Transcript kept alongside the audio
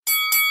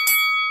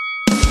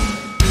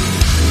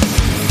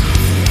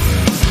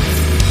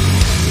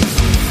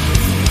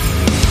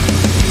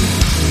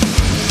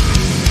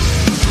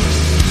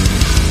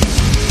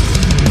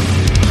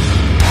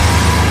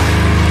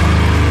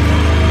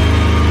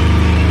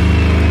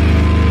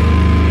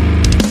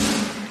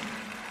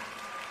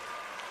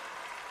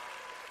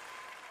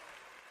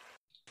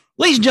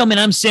Ladies and gentlemen,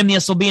 I'm Sam the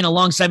SLB, and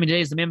alongside me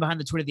today is the man behind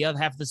the Twitter, the other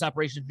half of this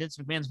operation, Vince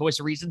McMahon's voice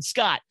of reason,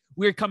 Scott.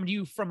 We're coming to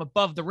you from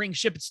above the ring,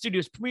 Ship It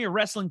Studios, premier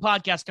wrestling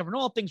podcast covering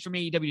all things from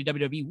AEW,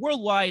 WWE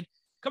worldwide.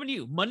 Coming to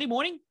you Monday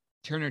morning,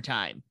 Turner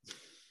time.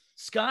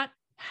 Scott,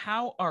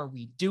 how are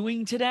we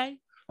doing today?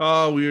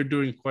 Oh, we are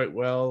doing quite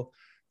well.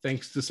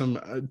 Thanks to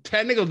some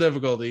technical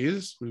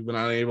difficulties, we've been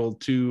unable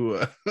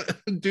to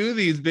do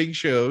these big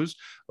shows,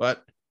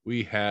 but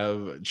we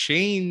have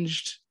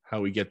changed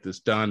how we get this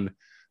done.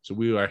 So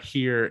we are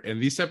here,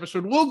 and this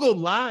episode will go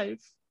live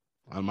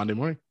on Monday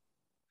morning.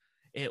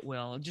 It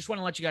will. Just want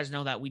to let you guys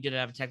know that we did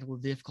have a technical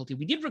difficulty.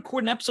 We did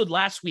record an episode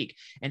last week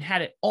and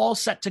had it all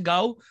set to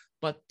go,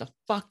 but the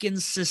fucking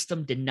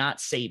system did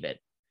not save it.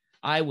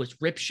 I was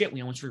rip shit.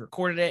 We almost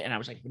re-recorded it, and I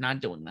was like, we're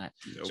not doing that.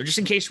 Nope. So just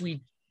in case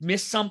we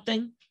missed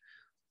something,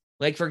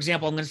 like, for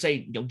example, I'm going to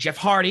say, Jeff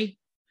Hardy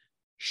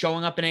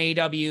showing up in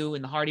AEW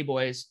and the Hardy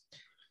Boys.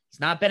 It's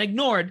not been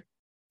ignored.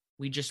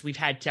 We've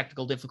had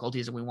technical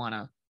difficulties, and we want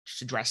to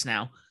just address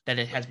now that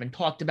it has been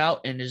talked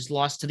about and is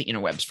lost to the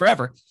interwebs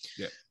forever.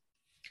 Yeah.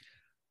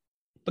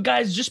 But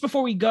guys, just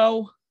before we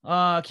go,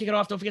 kick it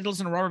off, don't forget to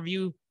listen to Raw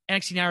Review,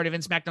 NXT Narrative,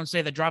 and SmackDown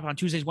Today that drop on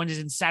Tuesdays, Wednesdays,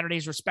 and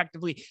Saturdays,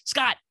 respectively.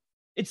 Scott,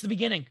 it's the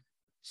beginning.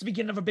 It's the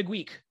beginning of a big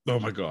week. Oh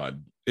my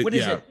God. What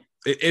is it?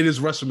 It is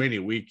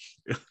WrestleMania week.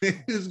 It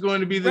is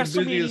going to be the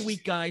WrestleMania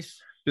week, guys.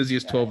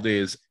 Busiest 12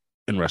 days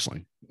in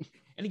wrestling.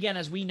 And again,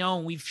 as we know,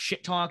 we've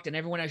shit talked and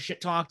everyone has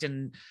shit talked.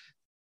 And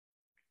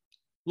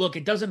look,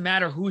 it doesn't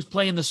matter who's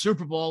playing the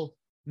Super Bowl.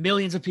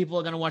 Millions of people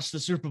are going to watch the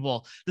Super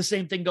Bowl. The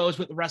same thing goes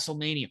with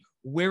WrestleMania.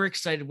 We're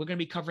excited. We're going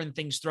to be covering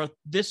things throughout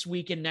this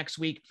week and next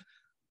week.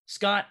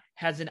 Scott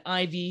has an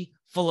IV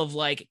full of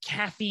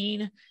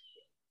caffeine.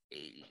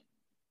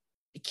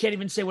 I can't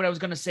even say what I was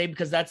going to say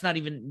because that's not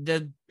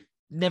even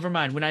never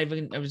mind. I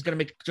was going to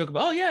make a joke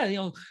about,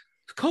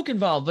 Coke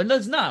involved, but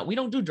that's not. We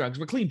don't do drugs.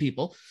 We're clean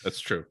people.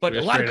 That's true. But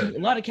a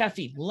lot of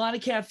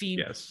caffeine.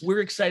 Yes. We're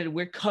excited.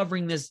 We're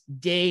covering this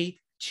day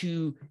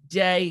to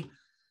day.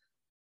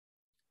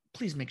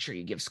 Please make sure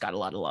you give Scott a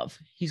lot of love.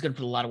 He's going to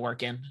put a lot of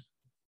work in.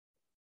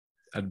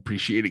 I'd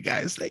appreciate it,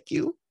 guys. Thank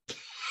you.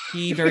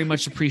 He very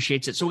much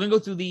appreciates it. So we're going to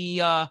go through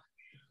the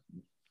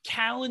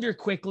calendar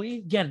quickly.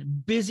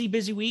 Again,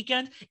 busy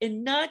weekend,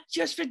 and not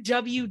just for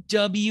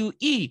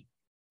WWE.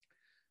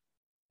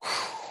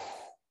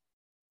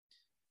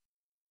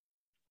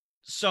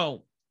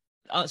 So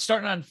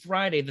starting on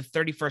Friday, the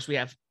 31st, we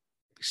have,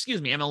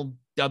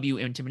 MLW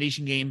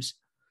Intimidation Games.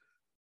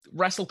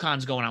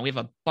 WrestleCon's going on. We have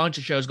a bunch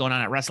of shows going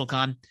on at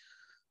WrestleCon.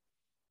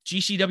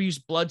 GCW's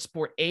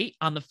Bloodsport 8.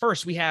 On the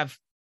 1st, we have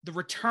the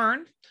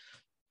return,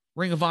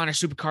 Ring of Honor,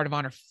 Super Card of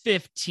Honor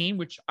 15,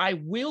 which I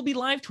will be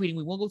live tweeting.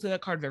 We will go through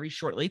that card very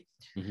shortly.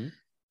 Mm-hmm.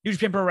 New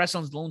Japan Pro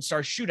Wrestling's Lone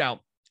Star Shootout,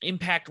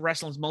 Impact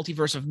Wrestling's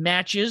Multiverse of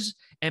Matches,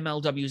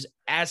 MLW's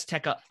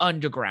Azteca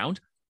Underground.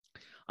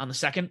 On the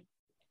 2nd,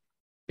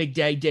 big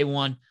day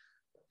 1,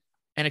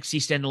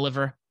 NXT Stand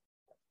Deliver,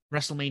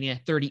 WrestleMania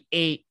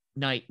 38,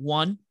 Night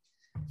 1,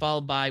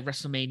 followed by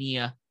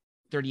WrestleMania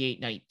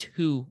 38, Night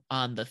 2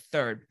 on the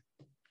 3rd.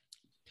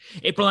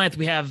 April 9th,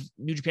 we have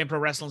New Japan Pro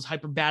Wrestling's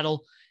Hyper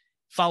Battle.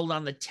 Followed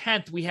on the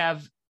 10th, we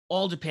have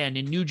All Japan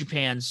in New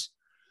Japan's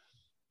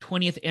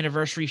 20th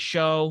anniversary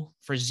show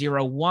for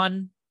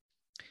 01.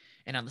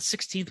 And on the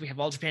 16th, we have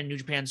All Japan in New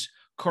Japan's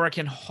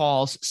Korakuen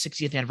Hall's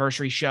 60th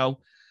anniversary show.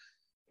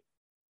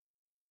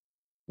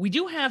 We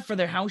do have for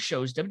their house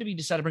shows, WWE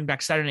decided to bring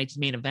back Saturday night's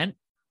main event.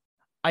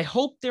 I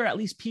hope they're at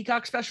least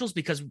Peacock specials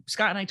because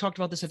Scott and I talked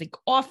about this, I think,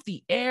 off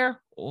the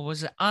air, or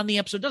was it on the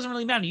episode? It doesn't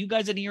really matter. You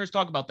guys didn't hear us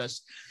talk about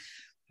this.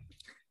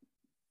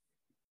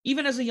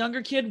 Even as a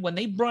younger kid, when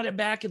they brought it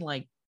back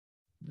in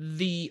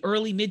the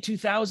early mid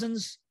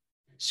 2000s,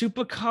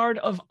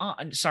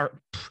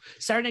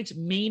 Saturday night's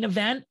main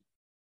event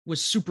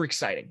was super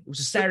exciting. It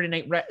was a Saturday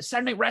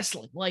night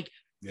wrestling.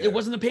 It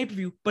wasn't the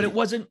pay-per-view, but it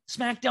wasn't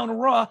SmackDown or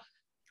Raw.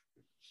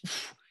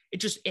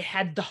 It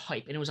had the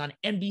hype, and it was on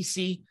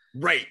NBC.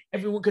 Right.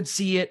 Everyone could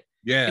see it.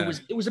 Yeah.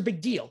 It was a big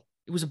deal.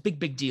 It was a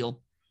big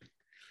deal.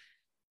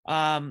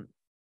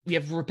 We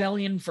have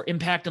Rebellion for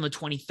Impact on the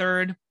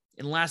 23rd.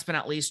 And last but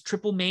not least,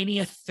 Triple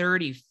Mania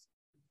 30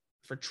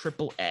 for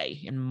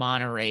AAA in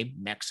Monterrey,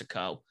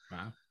 Mexico.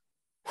 Wow.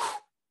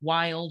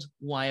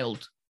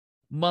 Wild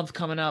month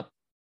coming up.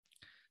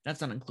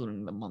 That's not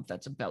including the month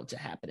that's about to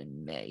happen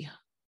in May.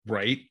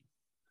 Right.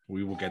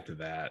 We will get to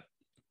that.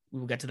 We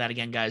will get to that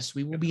again, guys.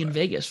 We will be in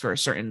Vegas for a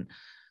certain,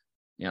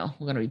 we're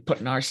going to be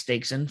putting our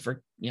stakes in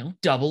for,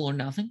 double or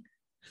nothing.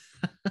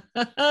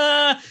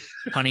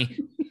 Honey.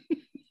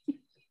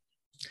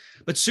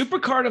 But Super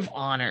Card of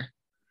Honor.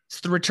 It's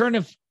the return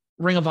of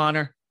Ring of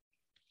Honor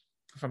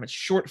from its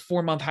short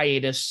 4-month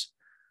hiatus,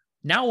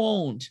 now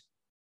owned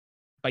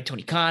by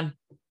Tony Khan.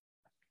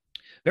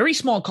 Very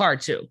small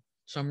card, too.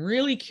 So I'm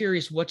really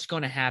curious what's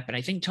going to happen.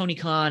 I think Tony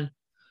Khan,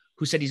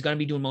 who said he's going to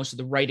be doing most of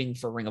the writing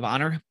for Ring of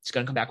Honor, he's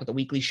going to come back with a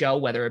weekly show,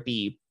 whether it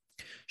be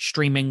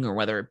streaming or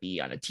whether it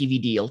be on a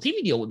TV deal.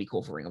 TV deal would be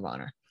cool for Ring of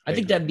Honor. I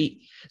think that'd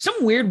be some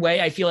weird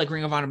way. I feel like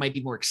Ring of Honor might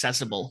be more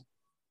accessible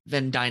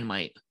than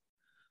Dynamite.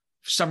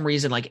 For some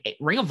reason, like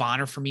Ring of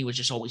Honor for me was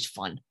just always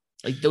fun.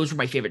 Like those were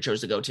my favorite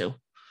shows to go to.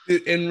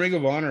 And Ring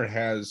of Honor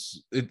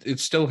has it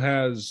still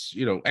has,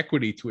 you know,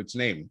 equity to its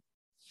name.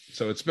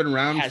 So it's been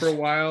around for a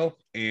while,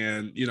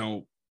 and you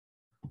know,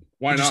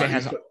 why not? Say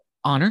has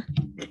honor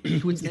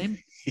to its name.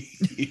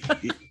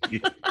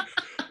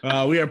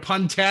 We are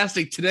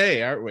puntastic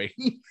today, aren't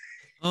we?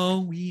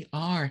 Oh, we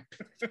are.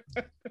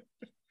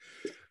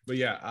 But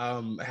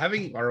yeah,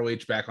 having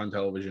ROH back on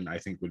television, I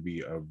think would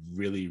be a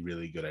really,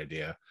 really good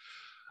idea.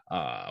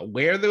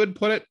 Where they would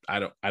put it, I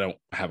don't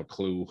have a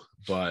clue,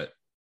 but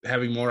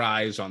having more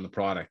eyes on the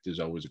product is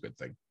always a good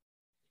thing.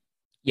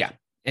 Yeah,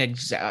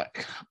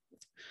 exactly.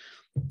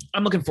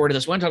 I'm looking forward to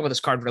this. I want to talk about this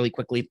card really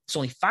quickly. It's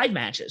only 5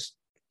 matches.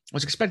 I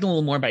was expecting a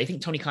little more, but I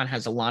think Tony Khan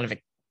has a lot of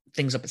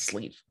things up his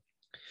sleeve.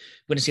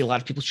 We're going to see a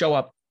lot of people show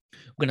up.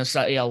 We're going to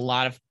see a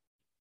lot of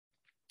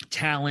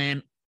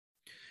talent,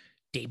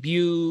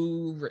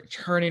 debut,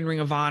 return in Ring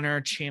of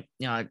Honor,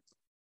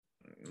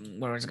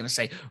 what was I going to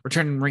say?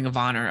 Return in Ring of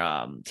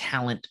Honor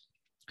talent.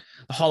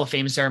 The Hall of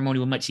Fame ceremony,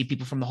 we might see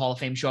people from the Hall of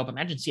Fame show up.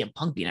 Imagine CM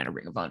Punk being at a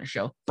Ring of Honor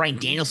show. Bryan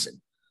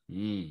Danielson.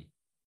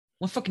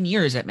 What fucking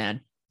year is that,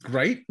 man?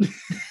 Right?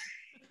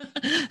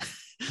 But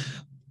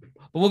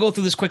we'll go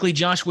through this quickly.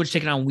 Josh Woods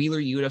taking on Wheeler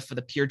Yuta for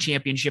the Pure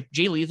Championship.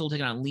 Jay Lethal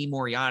taking on Lee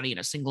Moriarty in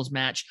a singles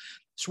match.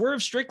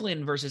 Swerve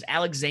Strickland versus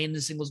Alex Zayne in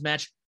the singles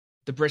match.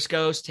 The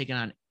Briscoes taking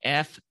on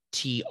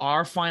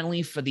FTR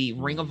finally for the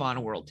Ring of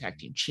Honor World Tag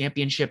Team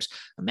Championships.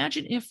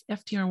 Imagine if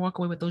FTR walk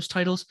away with those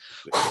titles.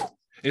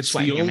 It's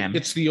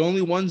the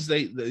only ones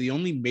the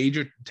only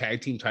major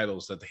tag team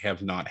titles that they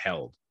have not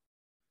held.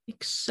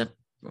 Except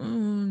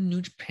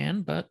New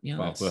Japan, but you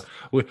know,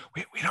 we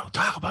don't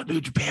talk about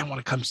New Japan when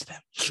it comes to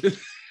them.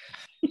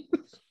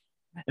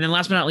 And then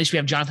last but not least, we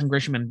have Jonathan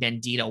Gresham and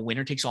Bandito.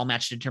 Winner takes all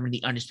match to determine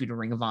the undisputed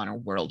Ring of Honor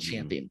World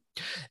Champion.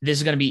 This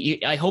is going to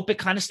be, I hope it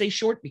kind of stays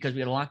short because we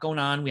had a lot going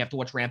on. We have to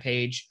watch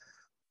Rampage.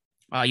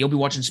 You'll be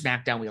watching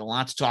SmackDown. We have a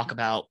lot to talk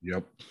about.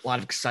 Yep. A lot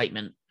of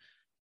excitement.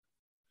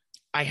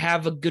 I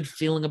have a good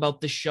feeling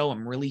about this show.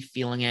 I'm really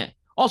feeling it.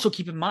 Also,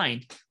 keep in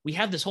mind, we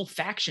have this whole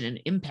faction in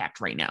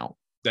Impact right now.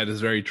 That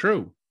is very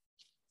true.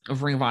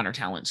 Of Ring of Honor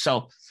talent.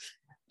 So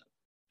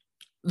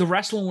the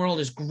wrestling world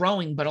is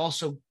growing, but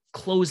also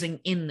closing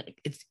in.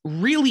 It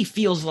really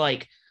feels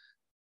like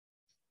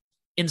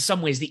in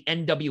some ways the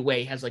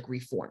NWA has like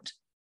reformed.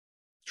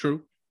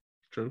 True.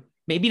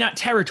 Maybe not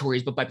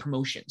territories, but by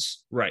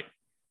promotions. Right.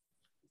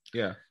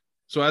 Yeah.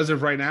 So as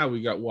of right now,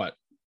 we got what?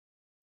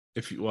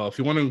 If you want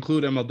to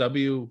include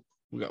MLW,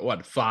 we got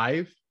what,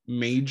 5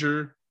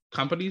 major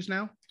companies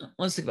now?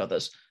 Let's think about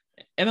this.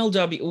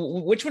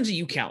 MLW, which ones are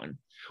you counting?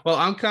 Well,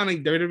 I'm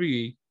counting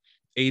WWE,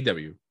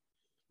 AEW,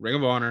 Ring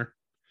of Honor,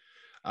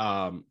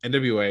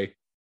 NWA,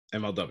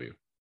 MLW.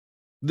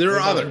 There are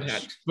others,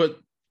 Impact? but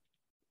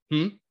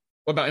What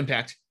about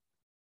Impact?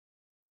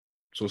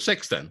 So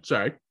 6 then.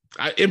 Sorry.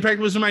 Impact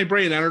was in my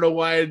brain. I don't know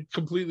why I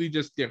completely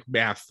just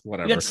math,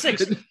 whatever. We got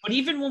 6. But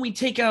even when we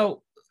take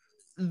out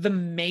the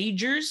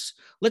majors,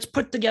 let's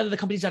put together the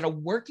companies that are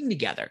working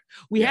together.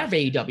 We have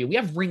AEW, we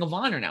have Ring of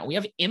Honor now, we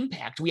have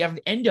Impact, we have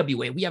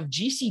NWA, we have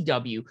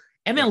GCW,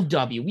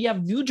 MLW, we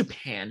have New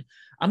Japan.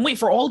 I'm waiting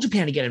for All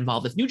Japan to get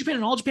involved. If New Japan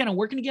and All Japan are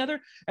working together,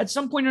 at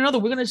some point or another,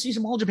 we're going to see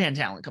some All Japan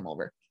talent come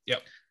over.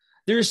 Yep.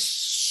 There's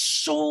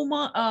so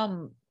much.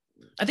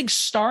 I think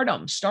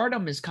Stardom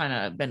has kind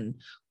of been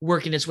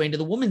working its way into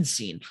the women's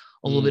scene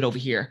a little bit over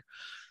here.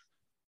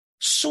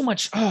 So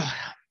much.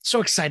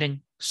 So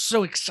exciting.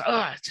 So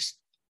exciting. Just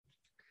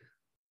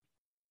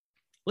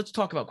let's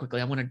talk about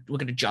quickly. We're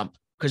going to jump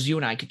because you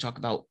and I could talk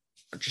about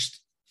just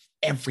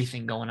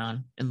everything going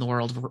on in the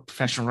world of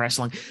professional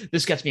wrestling.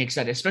 This gets me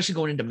excited, especially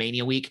going into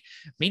Mania Week.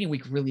 Mania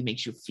Week really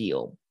makes you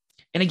feel.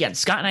 And again,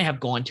 Scott and I have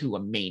gone to a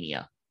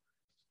Mania.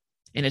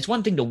 And it's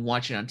one thing to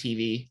watch it on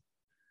TV,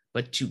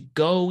 but to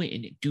go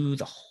and do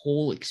the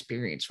whole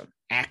experience from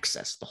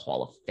Access, the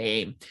Hall of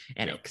Fame,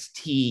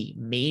 NXT,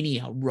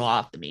 Mania, Raw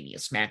after Mania,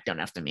 SmackDown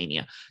after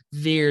Mania.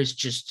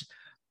 It's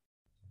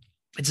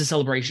a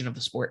celebration of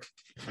the sport.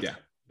 Yeah.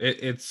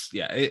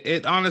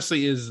 It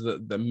honestly is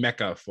the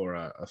mecca for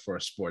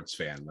a sports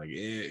fan. Like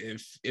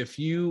if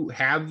you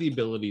have the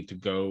ability to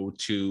go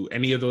to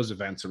any of those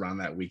events around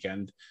that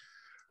weekend,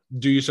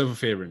 do yourself a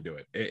favor and do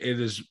it.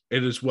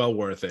 It is well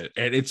worth it.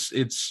 And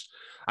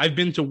I've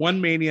been to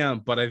 1 Mania,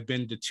 but I've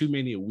been to 2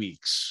 Mania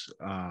weeks.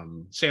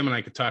 Sam and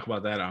I could talk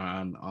about that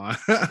on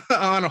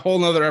on a whole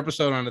nother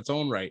episode on its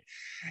own right.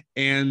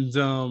 And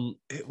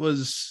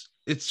it's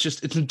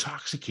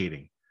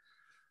intoxicating.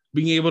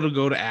 Being able to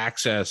go to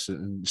Access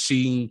and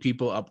seeing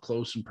people up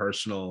close and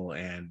personal,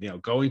 and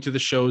going to the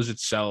shows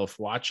itself,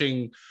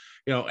 watching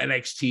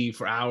NXT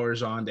for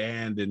hours on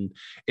end, and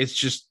it's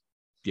just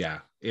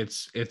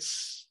it's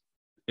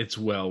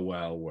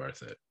well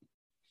worth it.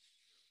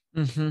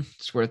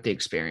 It's worth the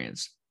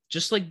experience.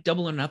 Just like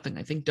Double or Nothing.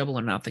 I think Double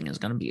or Nothing is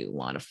going to be a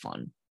lot of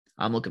fun.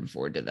 I'm looking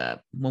forward to that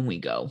when we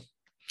go.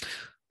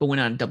 But we're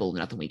not Double or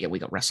Nothing weekend. We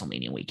got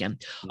WrestleMania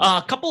weekend.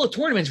 A couple of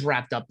tournaments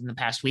wrapped up in the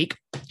past week.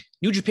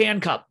 New Japan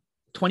Cup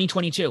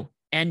 2022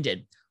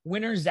 ended.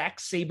 Winner Zack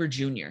Sabre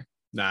Jr.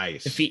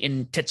 Nice.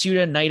 defeating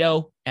Tetsuya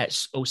Naito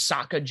at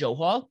Osaka Joe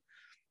Hall.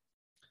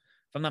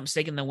 If I'm not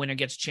mistaken, the winner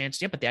gets a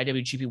chance at the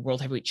IWGP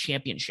World Heavyweight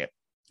Championship.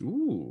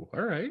 Ooh,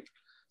 all right.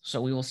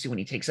 So we will see when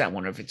he takes that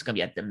one, or if it's going to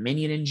be at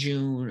Dominion in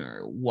June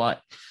or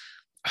what.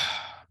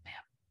 Man,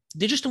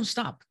 they just don't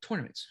stop.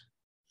 Tournaments.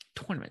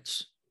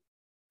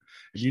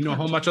 You know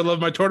how much I love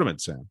my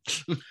tournaments, Sam.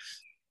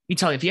 You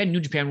tell you, if you had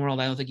New Japan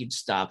World, I don't think you'd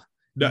stop.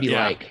 You'd be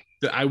like,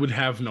 I would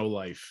have no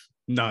life,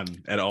 none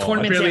at all. I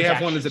Tournaments barely and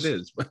have one as it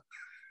factions.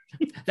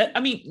 is. that. I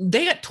mean,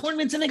 they got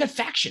tournaments and they got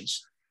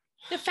factions.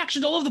 They have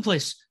factions all over the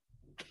place.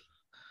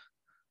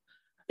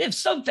 They have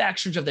sub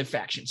factions of their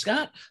factions,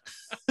 Scott.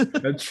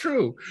 That's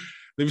true.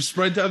 They've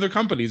spread to other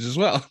companies as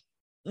well.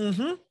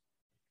 Mm-hmm.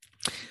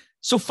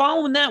 So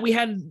following that, we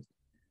had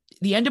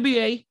the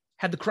NWA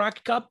had the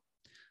Crockett Cup.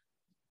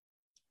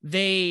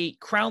 They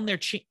crowned their,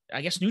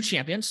 new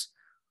champions.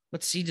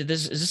 Let's see.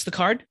 Is this the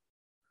card? I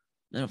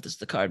don't know if this is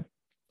the card.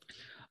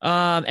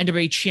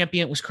 NWA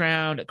champion was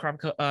crowned at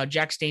Crockett Cup.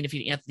 Jack Stain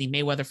defeated Anthony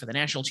Mayweather for the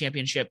national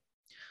championship.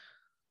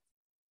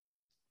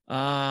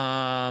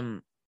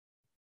 Matt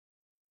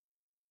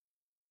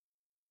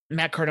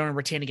Cardona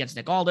retained against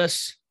Nick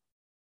Aldis.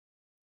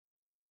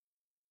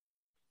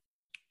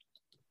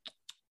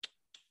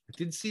 I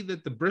did see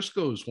that the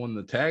Briscoes won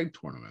the tag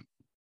tournament.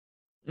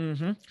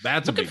 Mm-hmm.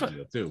 That's a big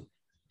deal too.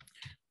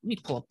 Let me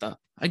pull up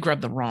I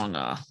grabbed the wrong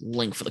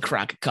link for the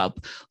Crockett Cup.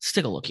 Let's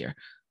take a look here.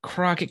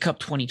 Crockett Cup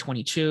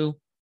 2022.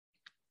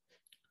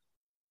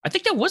 I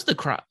think that was the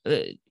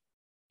the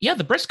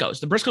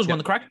Briscoes. The Briscoes won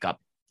the Crockett Cup.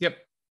 Yep.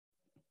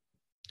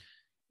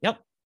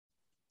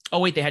 Oh,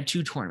 wait, they had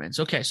two tournaments.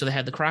 Okay, so they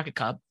had the Crockett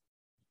Cup,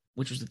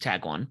 which was the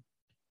tag one.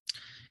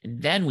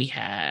 And then we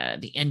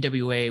had the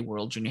NWA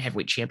World Junior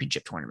Heavyweight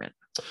Championship Tournament.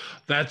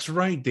 That's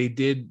right. They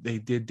did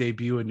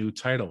debut a new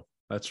title.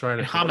 That's right.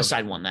 And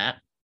Homicide won that.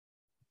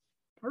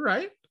 All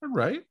right.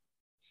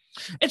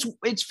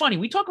 It's funny.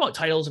 We talk about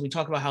titles and we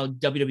talk about how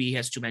WWE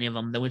has too many of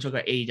them. Then we talk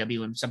about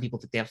AEW and some people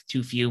think they have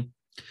too few.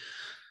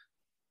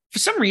 For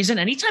some reason,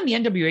 anytime the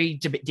NWA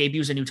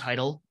debuts a new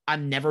title,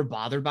 I'm never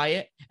bothered by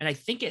it. And I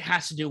think it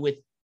has to do with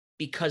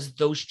because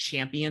those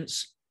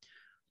champions,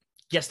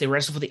 yes, they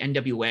wrestle for the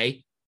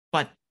NWA,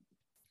 but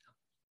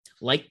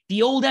like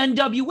the old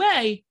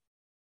NWA,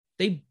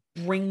 they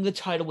bring the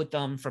title with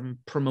them from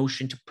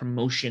promotion to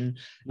promotion.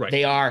 Right.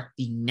 They are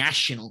the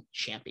national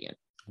champion.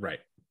 Right.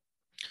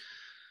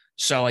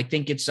 So I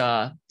think it's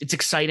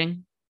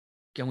exciting.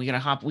 Again, we got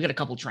a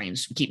couple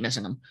trains. We keep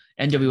missing them.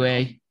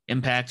 NWA,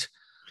 Impact.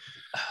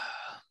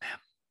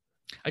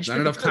 Man.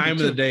 Not enough time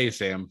in the day,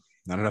 Sam.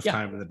 Not enough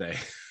time in the day.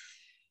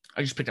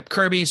 I just picked up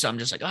Kirby, so I'm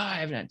just like, I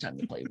haven't had time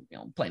to play,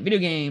 playing video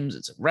games.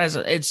 It's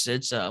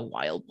a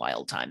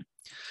wild time.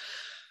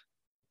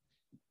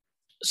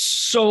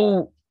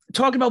 So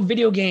talking about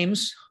video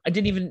games, I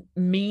didn't even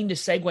mean to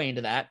segue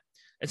into that.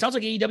 It sounds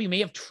like AEW may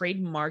have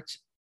trademarked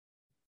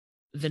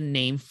the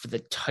name for the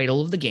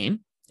title of the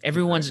game.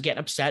 Everyone's getting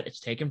upset. It's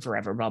taking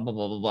forever, blah, blah,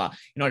 blah, blah, blah.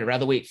 I'd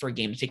rather wait for a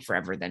game to take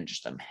forever than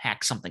just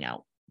hack something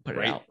out, put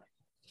it out.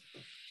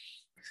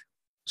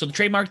 So the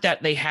trademark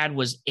that they had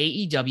was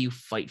AEW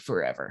Fight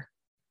Forever.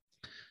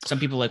 Some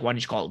people why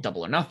don't you call it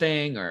Double or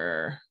Nothing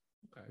or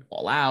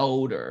All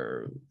Out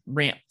or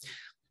Ramp?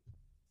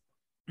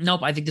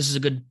 Nope, I think this is a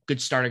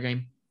good starter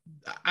game.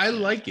 I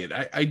like it.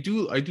 I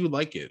do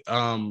like it.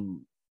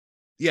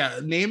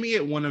 Naming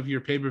it one of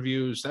your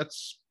pay-per-views,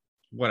 that's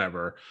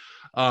whatever.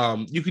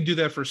 You could do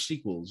that for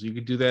sequels. You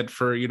could do that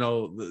for,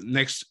 the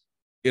next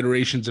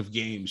iterations of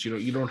games.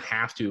 You don't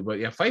have to,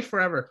 but Fight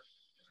Forever.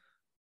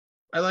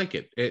 I like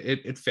it.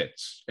 It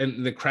fits.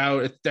 And the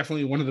crowd, it's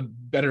definitely one of the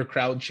better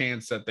crowd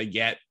chants that they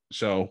get.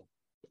 So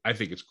I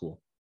think it's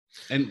cool.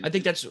 And I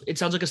think it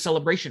sounds like a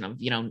celebration of,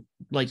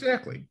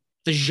 exactly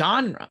the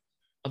genre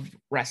of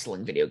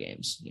wrestling video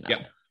games.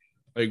 Yeah,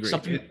 I agree.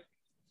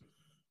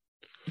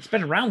 It's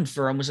been around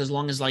for almost as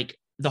long as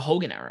the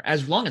Hogan era,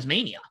 as long as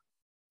Mania.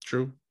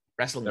 True.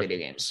 Wrestling video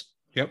games.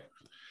 Yep.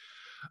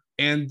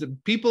 And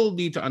people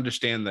need to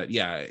understand that,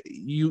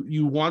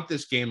 you want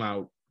this game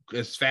out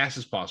as fast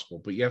as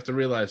possible, but you have to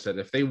realize that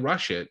if they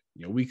rush it,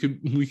 we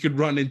could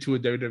run into a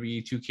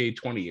WWE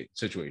 2K20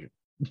 situation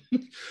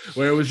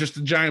where it was just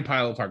a giant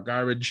pile of hard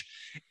garbage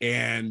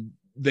and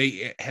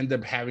they end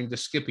up having to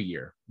skip a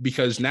year,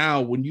 because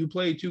now when you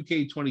play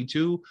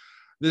 2K22,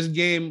 this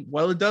game,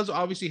 while it does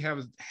obviously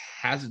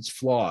has its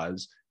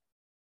flaws,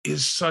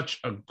 is such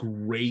a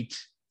great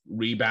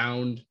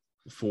rebound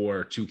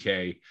for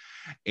 2K,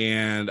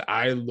 and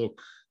I look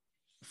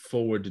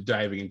forward to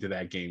diving into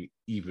that game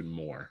even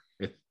more.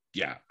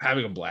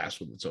 Having a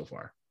blast with it so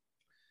far.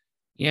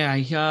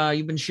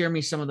 You've been sharing me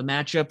some of the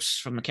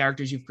matchups from the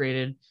characters you've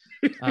created.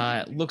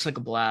 It looks like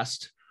a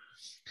blast.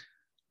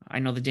 I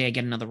know the day I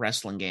get another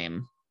wrestling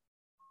game,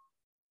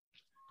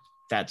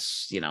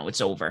 that's,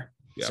 it's over.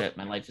 That's it.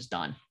 My life is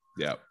done.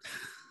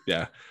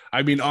 Yeah.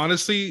 I mean,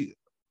 honestly,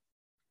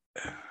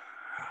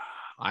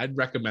 I'd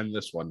recommend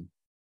this one.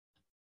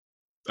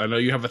 I know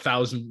you have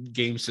 1,000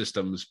 game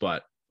systems,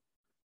 but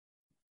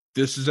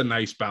this is a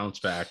nice bounce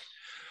back.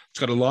 It's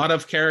got a lot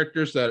of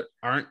characters that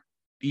aren't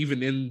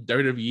even in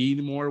WWE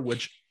anymore,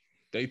 which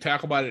they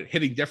talk about it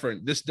hitting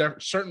different. This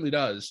certainly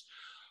does.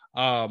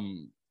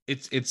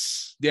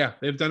 It's yeah,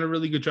 they've done a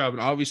really good job.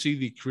 And obviously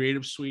the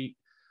creative suite,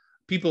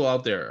 people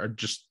out there are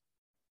just,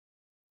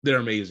 they're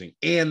amazing.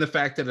 And the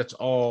fact that it's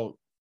all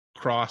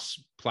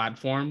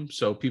cross-platform,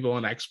 so people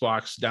on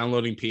Xbox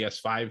downloading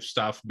PS5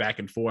 stuff back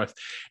and forth,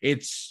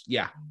 it's,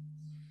 yeah,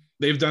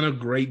 they've done a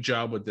great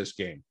job with this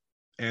game,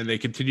 and they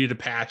continue to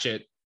patch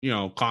it,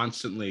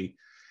 constantly.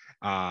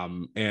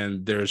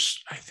 And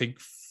there's, I think,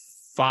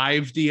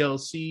 5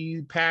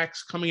 DLC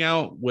packs coming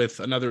out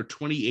with another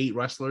 28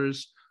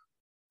 wrestlers.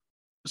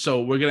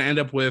 So we're going to end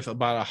up with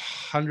about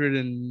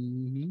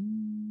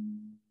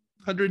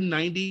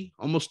 190,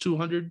 almost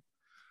 200.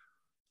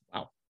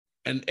 Wow.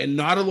 And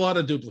not a lot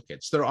of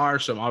duplicates. There are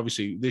some,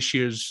 obviously. This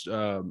year's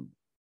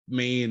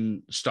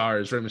main star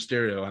is Rey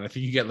Mysterio, and I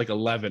think you get like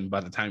 11 by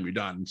the time you're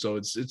done. So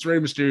it's Rey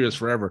Mysterio's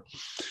forever.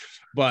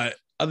 But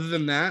other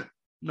than that,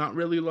 not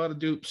really a lot of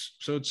dupes.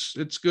 So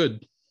it's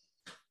good.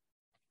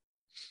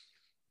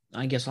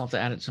 I guess I'll have to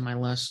add it to my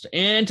list.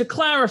 And to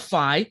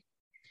clarify,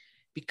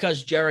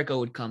 because Jericho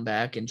would come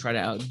back and try to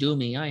outdo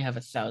me, I have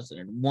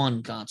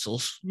 1,001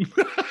 consoles.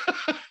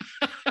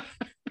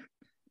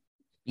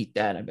 Eat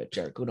that. I bet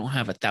Jericho don't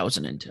have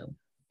 1,002.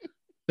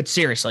 But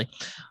seriously,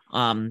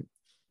 I'm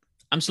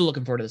still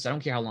looking forward to this. I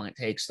don't care how long it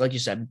takes. Like you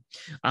said,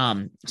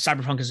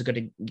 Cyberpunk is a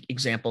good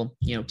example.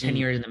 10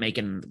 years in the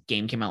making, the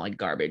game came out like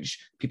garbage.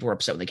 People were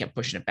upset when they kept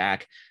pushing it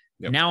back.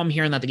 Yep. Now I'm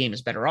hearing that the game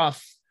is better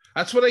off.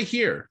 That's what I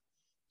hear.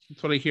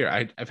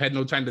 I've had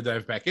no time to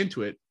dive back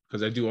into it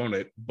because I do own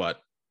it, but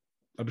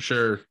I'm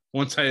sure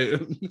once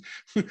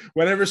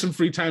whenever some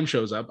free time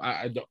shows up,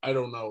 I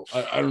don't know.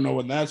 I don't know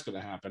when that's going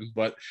to happen,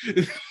 but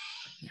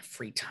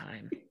free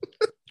time.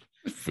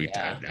 Free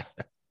time.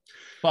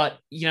 But,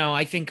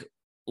 I think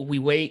we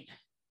wait,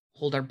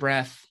 hold our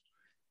breath.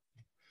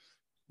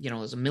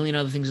 There's a million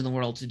other things in the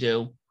world to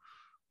do.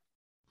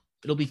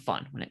 It'll be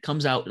fun. When it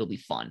comes out, it'll be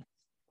fun.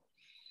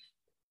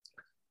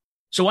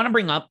 So I want to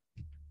bring up,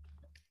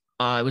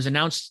 it was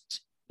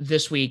announced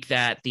this week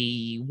that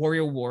the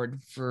Warrior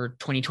Award for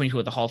 2022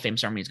 at the Hall of Fame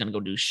ceremony is going to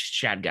go to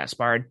Shad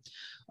Gaspard,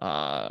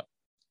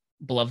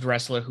 beloved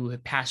wrestler who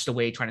had passed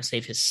away trying to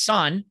save his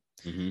son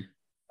a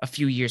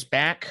few years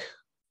back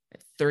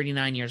at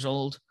 39 years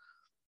old.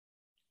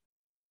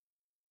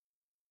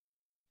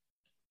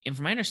 And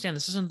from my understanding,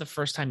 this isn't the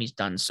first time he's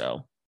done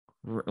so,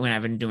 when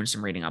I've been doing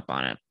some reading up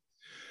on it.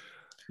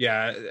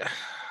 Yeah,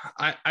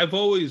 I've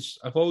always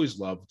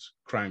loved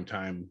Crime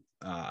Time.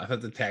 I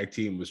thought the tag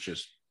team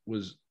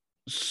was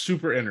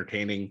super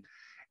entertaining,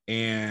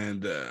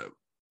 and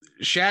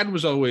Shad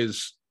was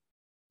always,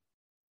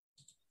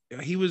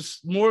 he was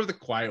more of the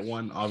quiet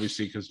one,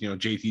 obviously, because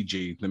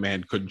JTG, the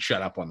man, couldn't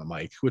shut up on the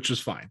mic, which was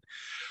fine.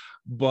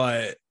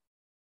 But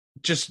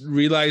just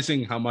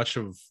realizing how much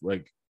of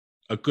like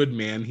a good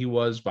man he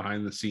was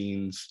behind the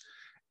scenes.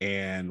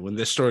 And when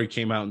this story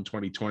came out in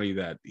 2020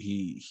 that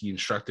he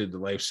instructed the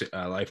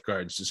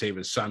lifeguards to save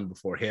his son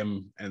before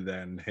him, and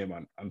then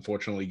him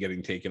unfortunately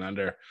getting taken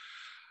under,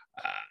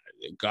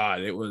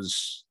 God, it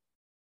was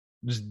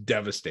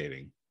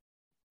devastating.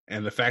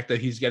 And the fact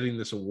that he's getting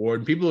this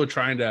award, people are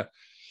trying to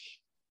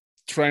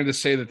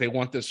say that they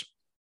want this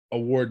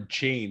award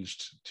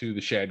changed to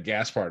the Shad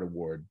Gaspard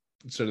Award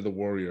instead of the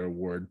Warrior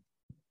Award.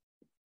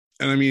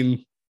 And I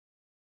mean,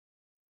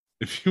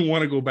 if you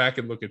want to go back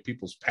and look at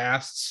people's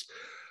pasts,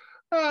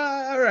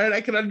 all right,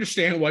 I can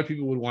understand why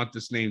people would want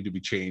this name to be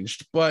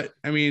changed. But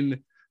I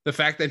mean, the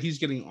fact that he's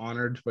getting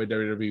honored by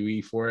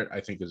WWE for it, I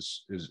think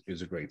is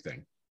a great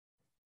thing.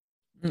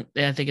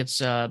 I think it's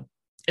good.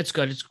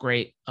 It's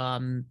great.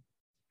 Not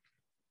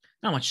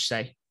much to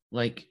say.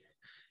 Like,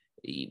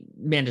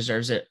 man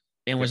deserves it.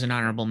 And was an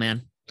honorable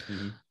man.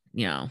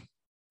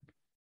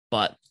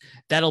 But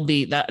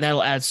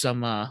that'll add some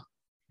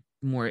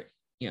more,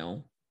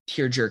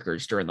 tear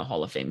jerkers during the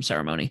Hall of Fame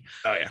ceremony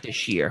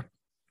this year.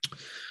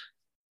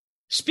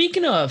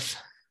 Speaking of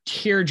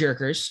tear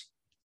jerkers,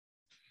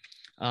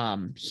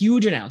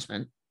 huge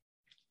announcement,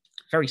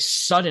 very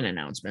sudden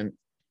announcement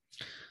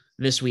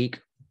this week.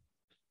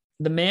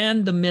 The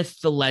man, the myth,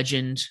 the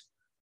legend,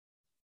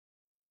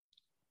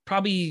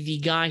 probably the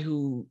guy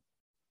who,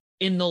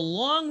 in the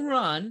long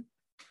run,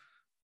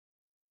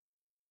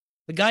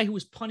 the guy who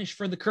was punished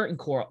for the curtain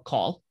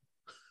call,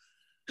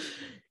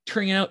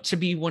 turning out to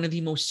be one of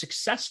the most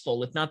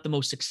successful, if not the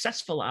most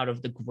successful out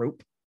of the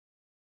group,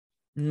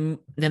 then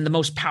the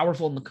most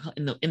powerful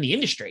in the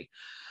industry.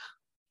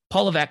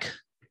 Paul Levesque,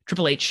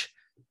 Triple H,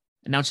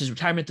 announced his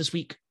retirement this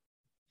week.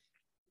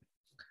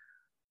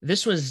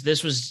 This was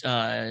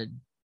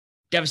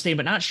devastating,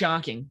 but not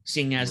shocking,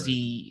 seeing as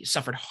he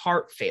suffered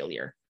heart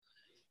failure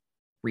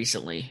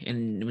recently,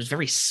 and it was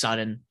very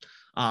sudden.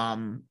 I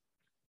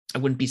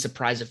wouldn't be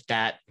surprised if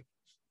that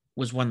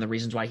was one of the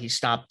reasons why he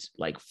stopped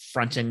like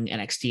fronting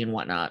NXT and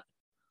whatnot.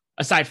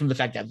 Aside from the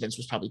fact that Vince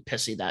was probably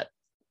pissy that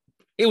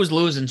it was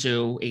losing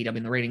to AEW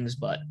in the ratings,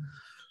 but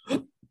I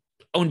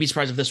wouldn't be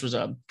surprised if this was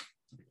a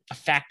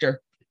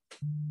factor.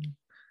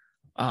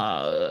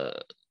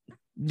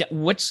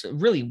 What's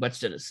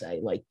did it say?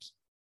 Like,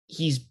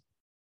 he's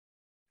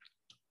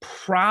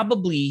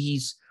probably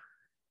he's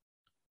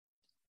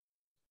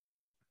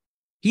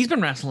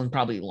been wrestling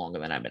probably longer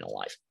than I've been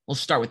alive. We'll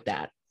start with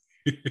that.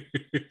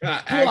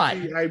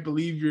 Actually, I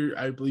believe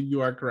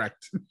you are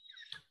correct.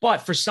 But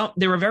for some,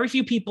 there are very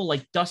few people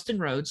like Dustin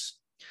Rhodes,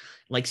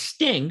 like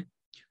Sting,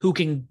 who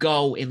can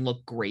go and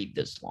look great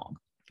this long.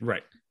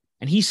 Right.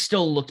 And he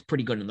still looked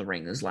pretty good in the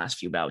ring his last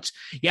few bouts.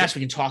 Yes,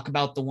 we can talk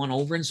about the one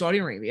over in Saudi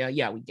Arabia.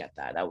 Yeah, we get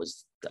that. That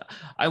was,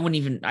 I don't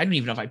even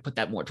know if I'd put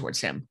that more towards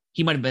him.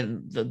 He might have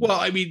been the. Well,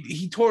 I mean,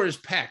 he tore his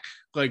pec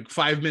like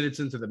 5 minutes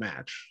into the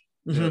match.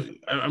 Mm-hmm. You know,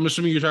 I'm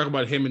assuming you're talking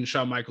about him and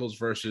Shawn Michaels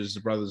versus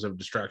the Brothers of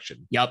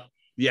Destruction. Yep.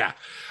 Yeah.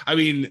 I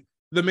mean,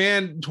 the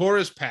man tore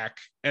his pec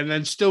and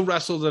then still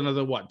wrestled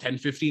another 10,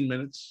 15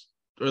 minutes,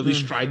 or at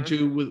least tried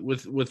to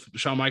with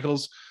Shawn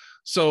Michaels.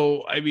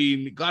 So, I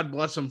mean, God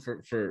bless him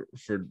for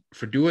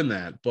doing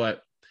that.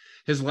 But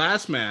his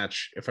last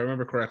match, if I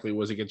remember correctly,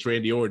 was against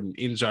Randy Orton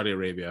in Saudi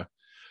Arabia.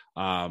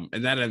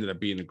 And that ended up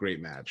being a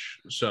great match.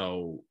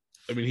 So,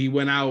 I mean, he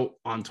went out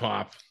on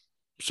top.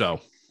 So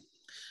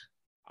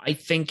I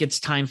think it's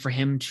time for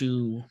him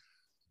to.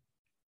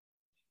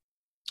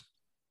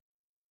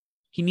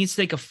 He needs to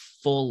take a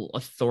full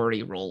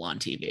authority role on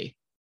TV.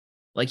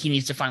 Like, he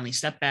needs to finally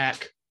step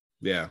back.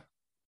 Yeah.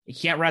 He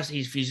can't rest.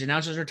 He's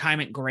announced his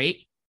retirement.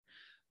 Great.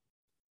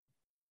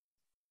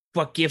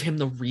 But give him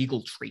the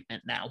Regal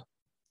treatment now.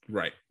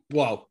 Right.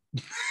 Well,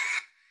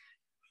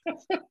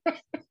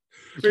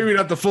 maybe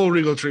not the full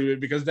Regal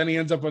treatment, because then he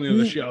ends up on the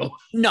other show.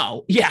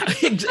 No. Yeah,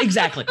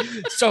 exactly.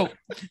 So,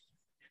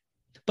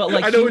 but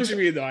like, I know what you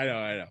mean, though.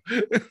 I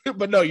know.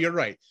 But no, you're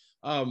right.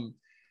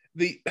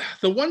 The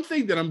one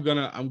thing that I'm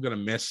gonna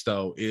miss,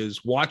 though,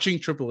 is watching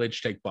Triple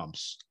H take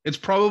bumps. It's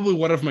probably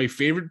one of my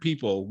favorite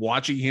people,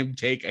 watching him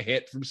take a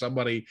hit from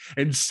somebody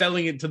and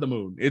selling it to the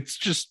moon. It's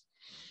just,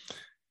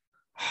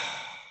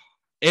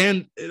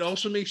 and it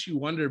also makes you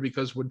wonder,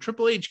 because when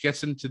Triple H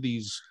gets into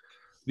these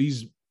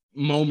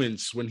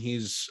moments when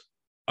he's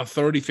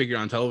authority figure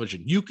on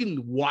television, you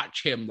can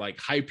watch him like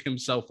hype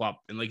himself up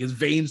and like his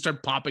veins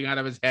start popping out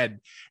of his head,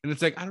 and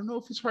it's like, I don't know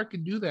if his heart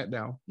can do that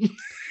now.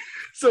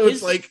 So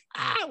it's like,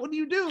 what do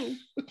you do?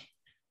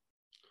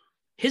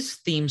 His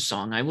theme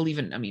song,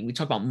 we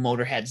talk about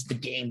Motorhead's The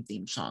Game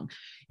theme song.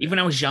 Even when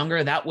I was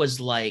younger, that was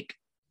like,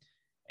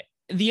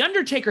 The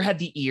Undertaker had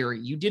the ear.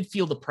 You did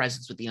feel the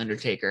presence with The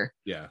Undertaker.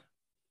 Yeah.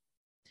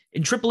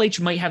 And Triple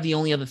H might have the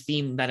only other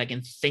theme that I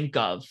can think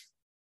of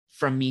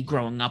from me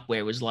growing up,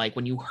 where it was like,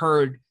 when you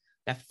heard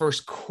that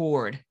first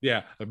chord.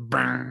 Yeah.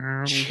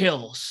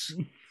 Chills.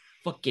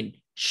 Fucking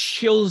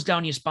chills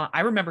down your spine.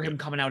 I remember him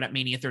coming out at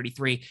Mania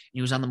 33, and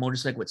he was on the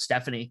motorcycle with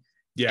Stephanie.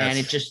 Yes. And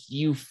it just,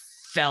 you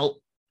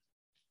felt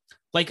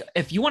like,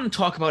 if you want to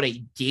talk about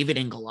a David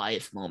and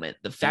Goliath moment,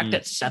 the fact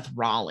that Seth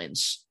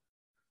Rollins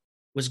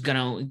was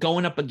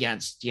going up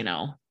against,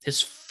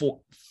 his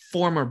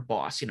former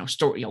boss,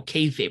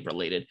 kayfabe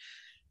related,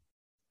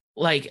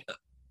 like,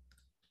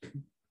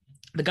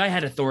 the guy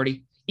had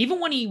authority. Even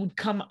when he would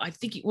come, I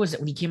think it was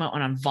when he came out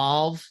on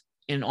Evolve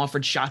and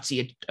offered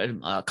Shotzi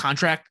a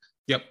contract.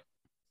 Yep.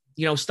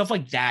 Stuff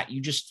like that. You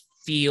just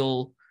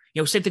feel,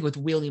 same thing with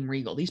William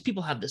Regal. These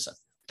people have this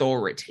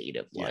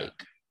authoritative, yeah.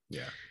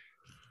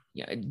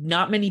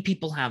 Not many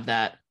people have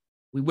that.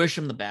 We wish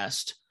him the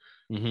best.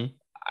 Mm-hmm.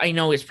 I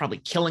know it's probably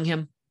killing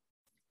him.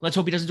 Let's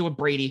hope he doesn't do it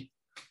Brady.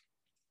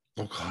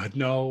 Oh God,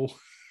 no.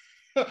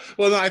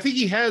 Well, no, I think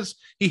he has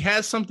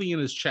something in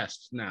his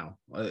chest now.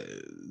 I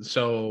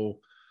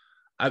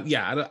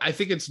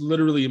think it's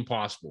literally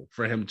impossible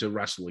for him to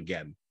wrestle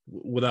again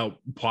without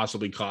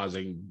possibly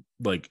causing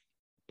like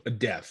a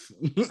death.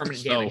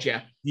 Permanent damage,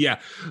 yeah. Yeah.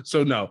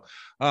 So no.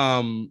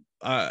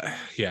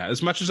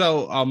 As much as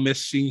I'll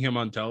miss seeing him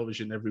on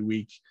television every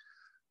week,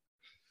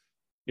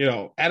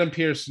 Adam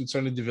Pearce and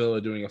Sonya Deville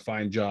are doing a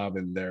fine job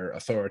in their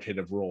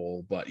authoritative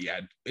role, but yeah,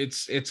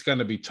 it's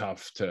gonna be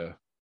tough to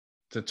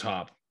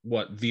top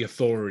what the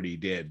Authority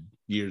did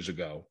years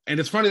ago.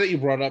 And it's funny that you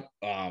brought up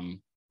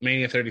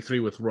Mania 33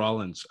 with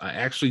Rollins. I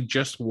actually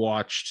just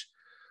watched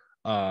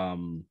a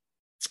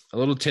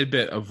little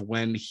tidbit of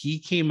when he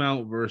came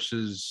out during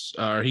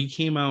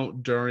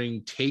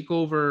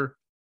TakeOver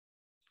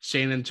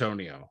San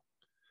Antonio.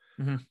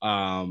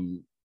 Mm-hmm.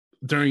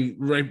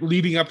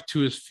 Leading up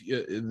to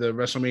the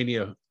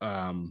WrestleMania,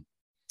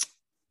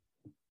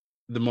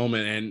 the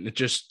moment, and it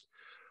just,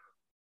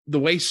 the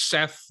way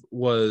Seth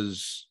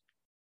was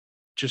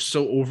just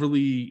so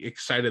overly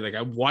excited. Like,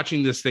 I'm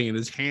watching this thing and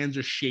his hands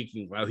are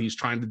shaking while he's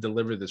trying to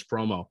deliver this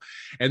promo.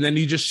 And then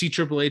you just see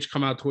Triple H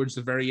come out towards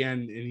the very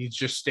end, and he's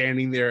just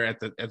standing there at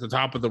the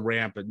top of the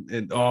ramp.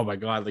 And oh my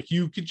God, like,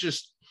 you could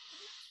just,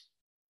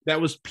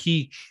 that was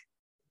peak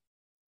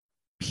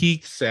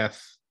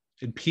Seth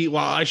and peak.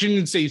 Well, I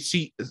shouldn't say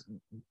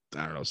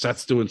I don't know.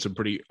 Seth's doing some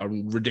pretty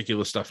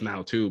ridiculous stuff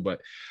now too, but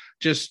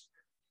just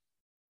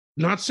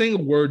not saying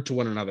a word to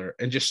one another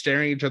and just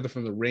staring at each other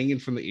from the ring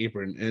and from the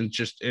apron and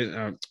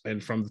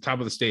from the top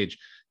of the stage.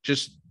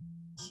 Just,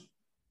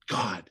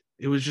 God,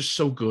 it was just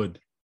so good,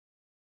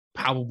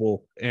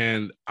 palpable,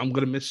 and I'm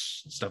gonna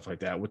miss stuff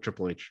like that with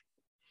Triple H.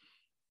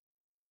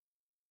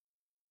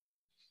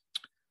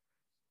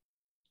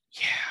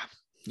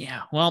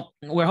 Yeah. Well,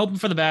 we're hoping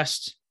for the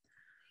best.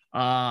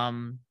 A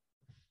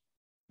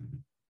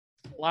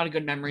lot of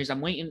good memories.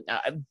 I'm waiting.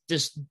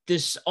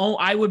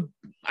 I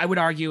would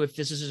argue if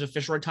this is his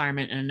official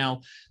retirement, and I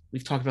know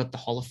we've talked about the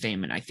Hall of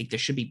Fame, and I think there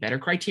should be better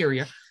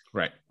criteria.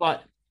 Right.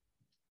 But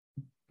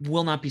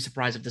will not be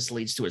surprised if this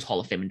leads to his Hall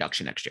of Fame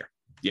induction next year.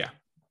 Yeah,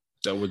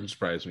 that wouldn't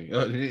surprise me.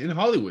 In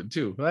Hollywood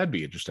too. That'd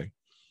be interesting.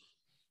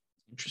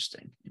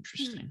 Interesting.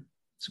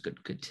 It's a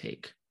good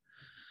take.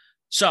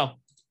 So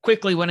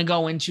quickly, want to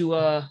go into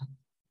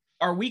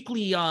our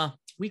weekly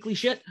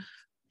shit.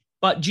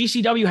 But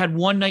GCW had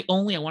one night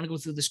only. I want to go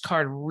through this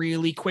card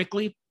really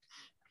quickly.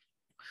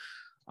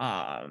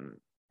 A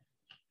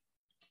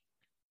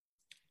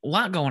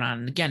lot going on.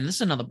 And again, this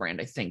is another brand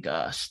I think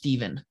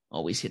Steven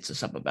always hits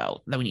us up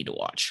about that we need to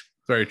watch.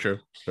 Very true.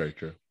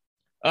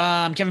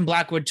 Kevin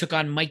Blackwood took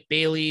on Mike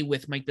Bailey,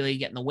 with Mike Bailey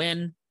getting the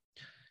win.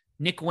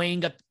 Nick Wayne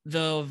got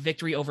the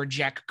victory over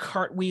Jack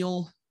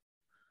Cartwheel.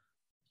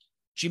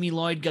 Jimmy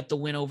Lloyd got the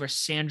win over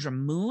Sandra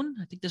Moon.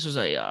 I think this was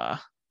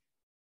a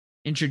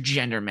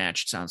intergender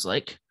match, it sounds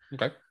like.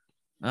 Okay.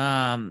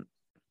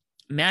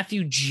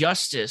 Matthew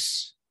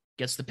Justice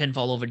gets the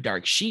pinfall over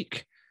Dark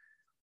Sheik.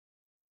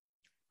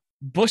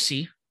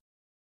 Bussy.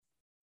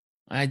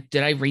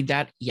 Did I read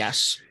that?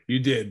 Yes. You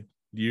did.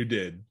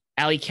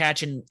 Ali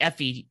Catch and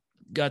Effie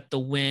got the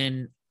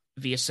win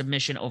via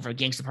submission over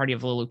Gangsta Party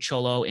of Lolo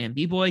Cholo and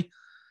B-Boy.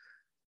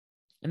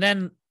 And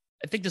then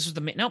I think this was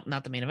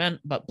not the main event,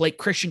 but Blake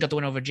Christian got the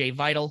win over Jay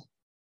Vital.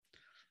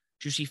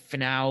 Juicy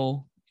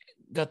Finau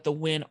got the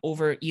win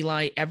over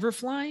Eli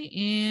Everfly.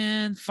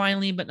 And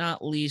finally, but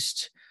not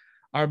least,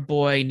 our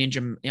boy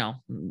Ninja,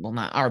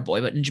 not our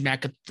boy, but Ninja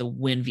Mac got the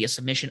win via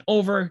submission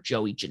over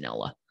Joey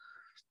Janela.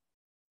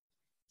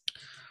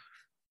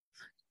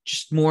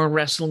 Just more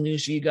wrestling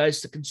news for you guys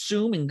to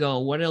consume and go,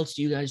 what else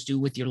do you guys do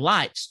with your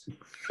lives?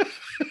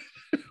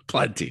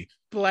 Plenty.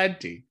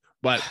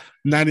 But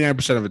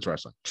 99% of it's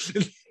wrestling.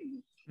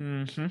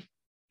 Mm-hmm.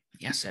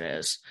 Yes, it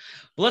is.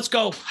 But let's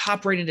go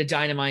hop right into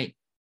Dynamite.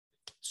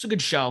 It's a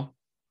good show.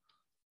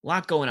 A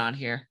lot going on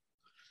here.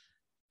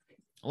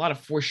 A lot of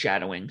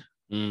foreshadowing.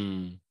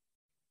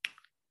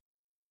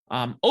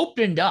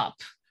 Opened up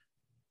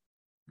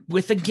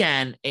with,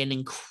 again, an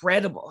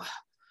incredible...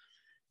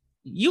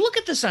 You look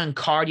at this on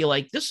card, you're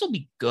like, this will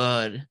be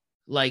good.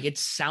 Like, it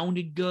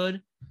sounded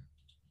good.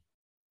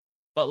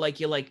 But,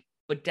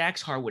 but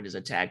Dax Harwood is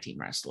a tag team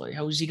wrestler.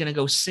 How is he going to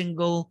go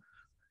single?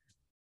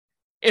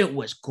 It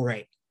was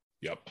great.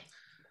 Yep.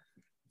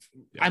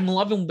 I'm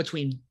loving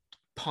between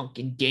Punk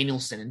and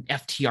Danielson and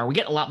FTR. We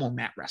get a lot more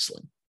mat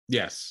wrestling.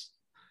 Yes.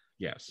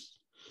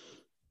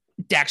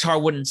 Dax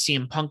Harwood and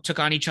CM Punk took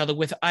on each other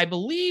with, I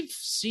believe,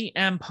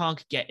 CM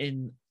Punk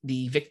getting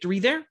the victory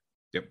there.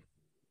 Yep.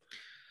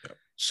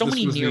 So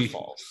many near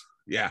falls.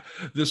 Yeah.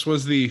 This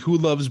was the Who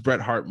Loves Bret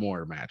Hart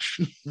More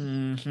match.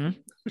 Mm-hmm.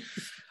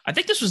 I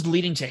think this was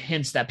leading to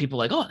hints that people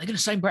were like, oh, they're going to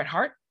sign Bret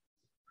Hart?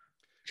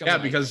 Yeah,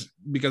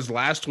 because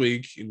last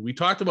week, and we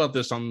talked about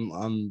this on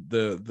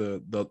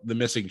the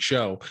missing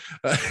show,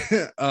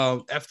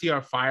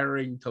 FTR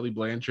firing Tully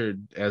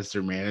Blanchard as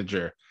their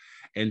manager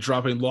and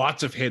dropping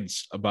lots of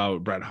hints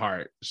about Bret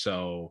Hart.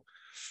 So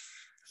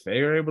if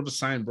they are able to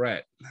sign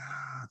Bret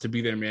to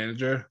be their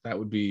manager,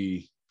 that'd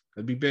be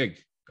big.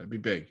 That'd be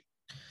big.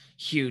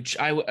 Huge.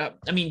 I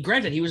mean,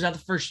 granted, he was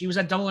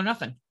at Double or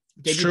Nothing.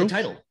 Debuted the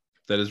title.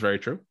 That is very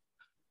true.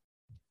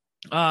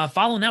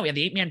 Following that, we have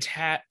the 8-man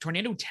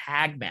tornado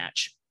tag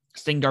match.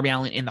 Sting, Darby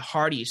Allin, and the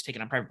Hardys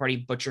taking on Private Party,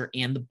 Butcher,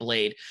 and the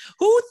Blade.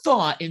 Who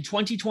thought in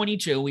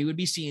 2022 we would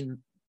be seeing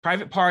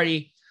Private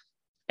Party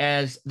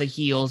as the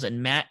heels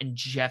and Matt and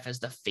Jeff as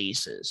the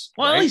faces?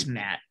 Well, right? At least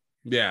Matt.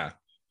 Yeah.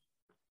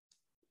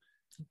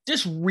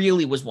 This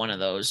really was one of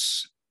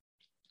those.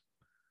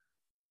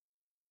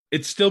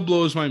 It still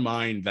blows my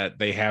mind that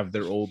they have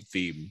their old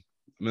theme.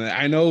 I mean,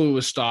 I know it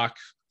was stock,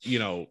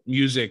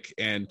 music,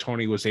 and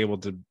Tony was able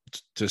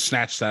to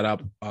snatch that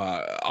up.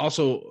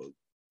 Also,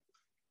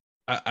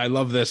 I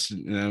love this.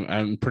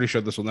 I'm pretty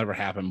sure this will never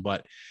happen,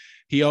 but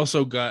he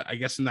also got, I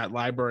guess in that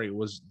library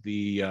was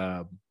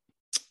the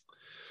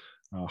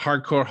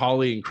Hardcore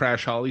Holly and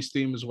Crash Holly's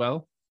theme as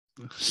well.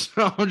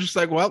 So I'm just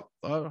like,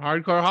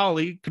 Hardcore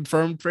Holly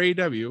confirmed for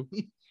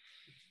AEW.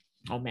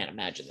 Oh man,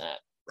 imagine that.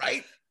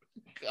 Right?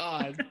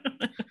 God.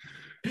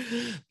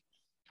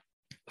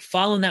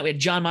 Following that, we had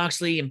Jon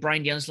Moxley and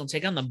Bryan Danielson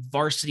take on the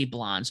Varsity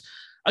Blondes.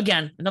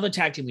 Again, another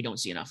tag team we don't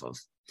see enough of.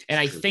 And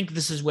I think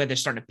this is where they're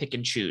starting to pick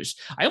and choose.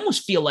 I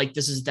almost feel like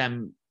this is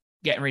them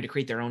getting ready to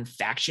create their own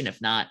faction.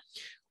 If not,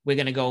 we're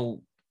going to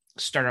go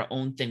start our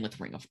own thing with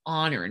Ring of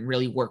Honor and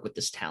really work with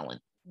this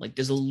talent. Like,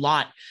 there's a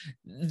lot.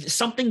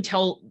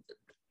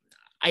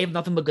 I have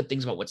nothing but good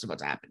things about what's about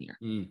to happen here.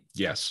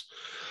 Yes.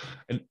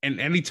 And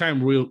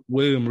anytime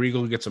William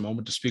Regal gets a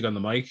moment to speak on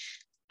the mic,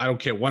 I don't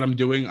care what I'm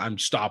doing. I'm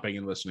stopping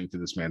and listening to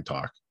this man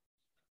talk.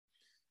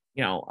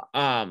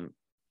 Anytime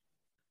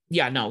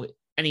he's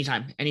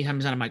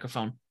on a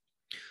microphone.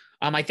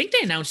 I think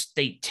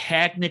they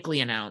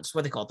technically announced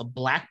what they call it, the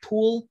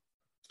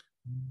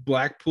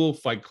Blackpool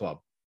Fight Club.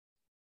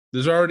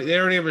 They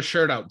already have a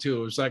shirt out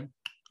too. It was like,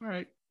 all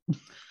right.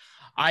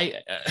 I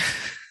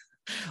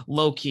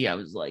low key, I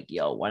was like,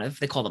 yo, what if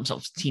they call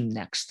themselves Team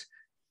Next?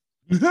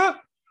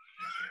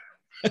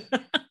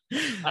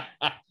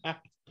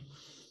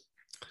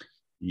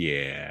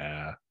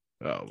 Yeah.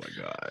 Oh my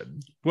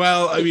God.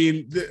 Well, I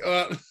mean,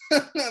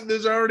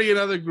 there's already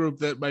another group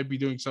that might be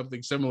doing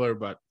something similar,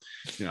 but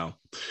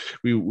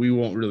we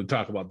won't really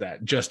talk about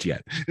that just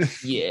yet.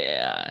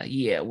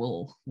 Yeah,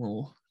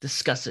 we'll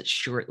discuss it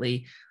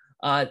shortly.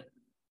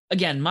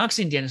 Again,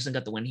 Moxie and Danielson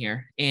got the win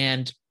here,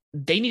 and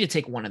they need to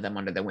take one of them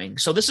under their wing.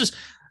 So this is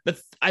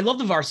I love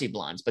the Varsity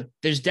Blondes, but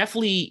there's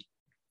definitely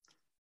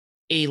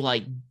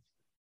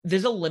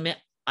there's a limit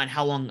on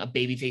how long a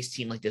babyface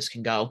team like this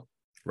can go.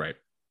 Right.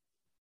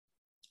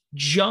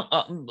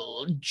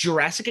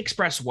 Jurassic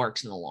Express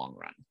works in the long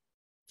run.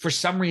 For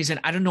some reason,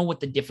 I don't know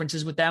what the difference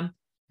is with them.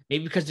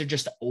 Maybe because they're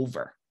just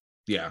over.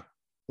 Yeah.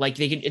 Like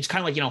it's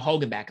kind of like,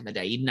 Hogan back in the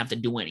day. He didn't have to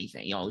do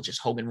anything. Just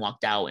Hogan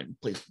walked out and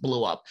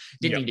blew up.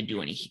 Didn't need to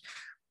do anything.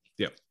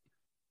 Yep.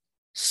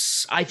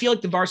 I feel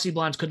like the Varsity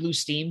Blondes could lose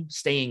steam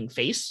staying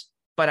face,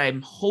 but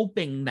I'm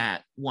hoping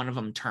that one of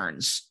them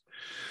turns.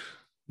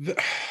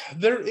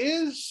 There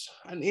is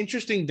an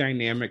interesting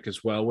dynamic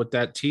as well with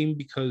that team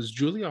because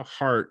Julia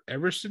Hart,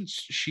 ever since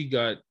she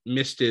got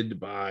misted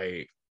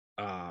by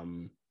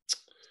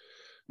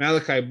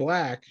Malachi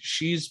Black,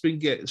 she's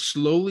been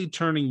slowly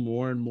turning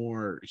more and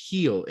more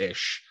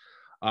heel-ish,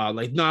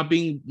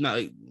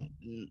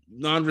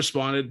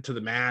 non-responded to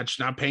the match,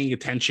 not paying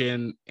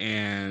attention,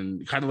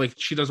 and kind of like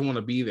she doesn't want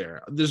to be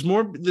there. There's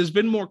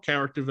been more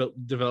character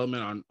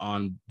development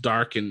on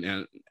Dark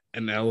and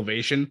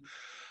Elevation.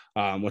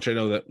 Which I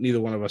know that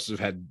neither one of us have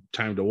had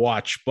time to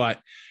watch,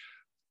 but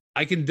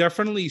I can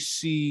definitely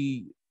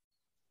see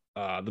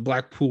the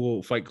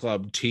Blackpool Fight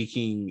Club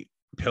taking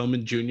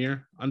Pillman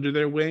Jr. under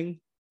their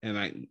wing.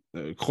 And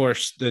of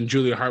course, then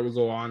Julia Hart will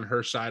go on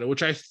her side,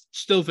 which I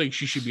still think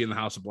she should be in the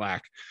House of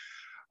Black.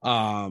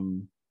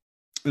 And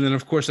then,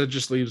 of course, that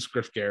just leaves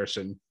Griff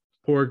Garrison.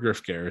 Poor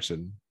Griff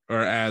Garrison.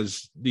 Or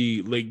as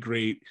the late,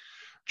 great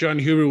John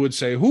Huber would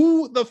say,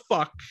 who the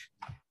fuck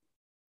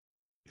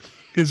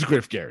is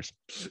Griff Garrison?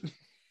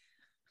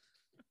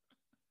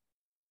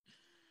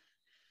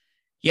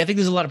 Yeah, I think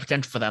there's a lot of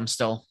potential for them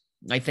still.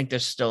 I think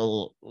there's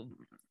still,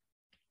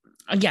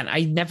 again,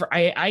 I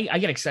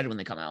get excited when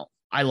they come out.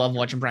 I love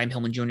watching Brian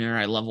Pillman Jr.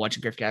 I love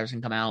watching Griff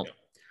Garrison come out.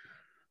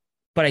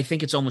 But I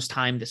think it's almost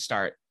time to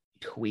start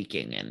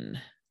tweaking and.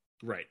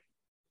 Right.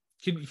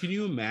 Can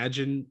you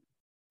imagine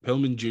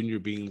Pillman Jr.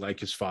 being like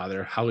his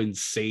father? How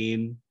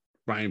insane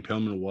Brian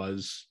Pillman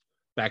was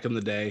back in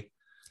the day.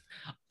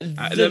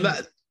 I don't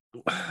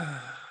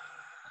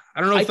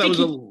know if that was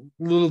a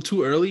little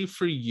too early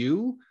for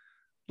you,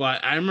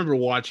 but I remember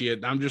watching it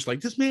and I'm just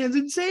like, this man's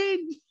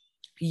insane.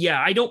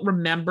 Yeah, I don't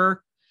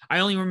remember. I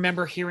only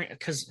remember hearing,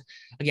 because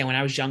again, when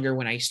I was younger,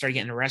 when I started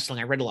getting into wrestling,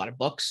 I read a lot of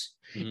books.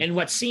 Mm-hmm. And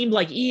what seemed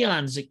like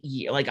eons,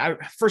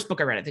 first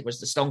book I read, I think, was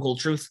The Stone Cold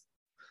Truth.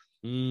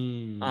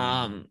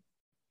 Mm.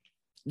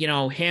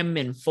 Him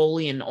and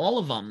Foley and all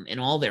of them in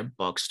all their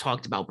books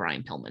talked about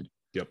Brian Pillman.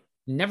 Yep.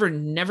 Never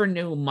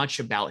knew much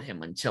about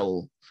him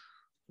until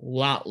a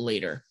lot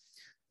later.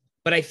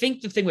 But I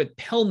think the thing with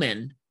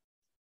Pillman,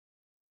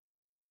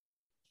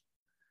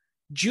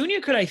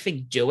 Junior could, I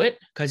think, do it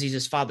because he's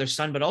his father's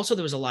son, but also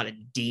there was a lot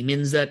of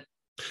demons that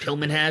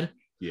Pillman had,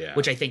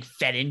 which I think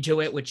fed into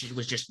it, which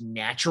was just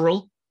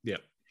natural. Yeah.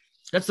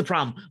 That's the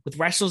problem with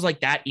wrestlers like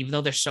that. Even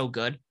though they're so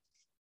good,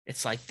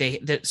 it's like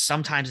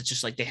sometimes it's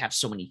just like they have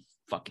so many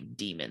fucking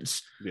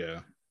demons. Yeah.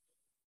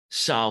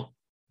 So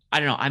I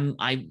don't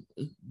know.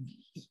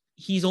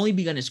 He's only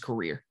begun his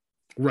career.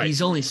 Right.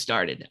 He's only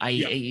started.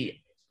 I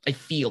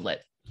feel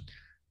it.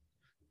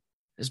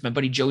 As my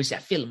buddy Joey said,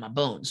 I feel it in my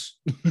bones.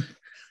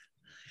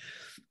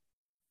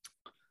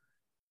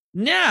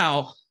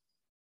 Now,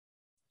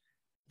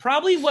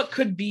 probably what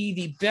could be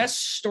the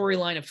best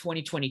storyline of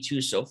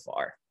 2022 so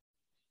far.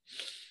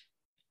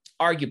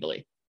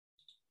 Arguably.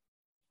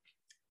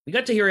 We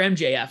got to hear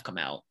MJF come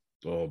out.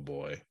 Oh,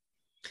 boy.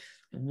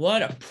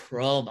 What a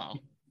promo.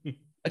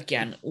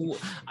 Again,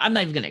 I'm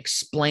not even going to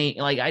explain.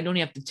 I don't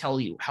even have to tell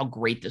you how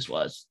great this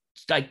was.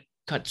 This guy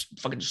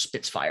fucking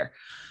spits fire.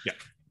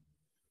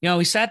 Yeah.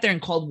 He sat there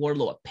and called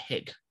Wardlow a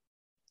pig.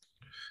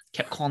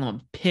 Kept calling him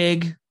a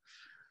pig.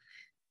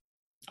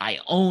 I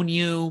own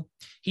you.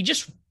 He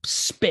just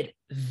spit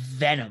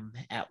venom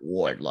at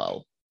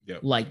Wardlow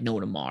like no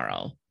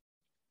tomorrow.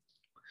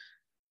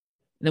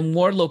 And then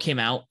Wardlow came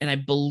out, and I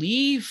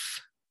believe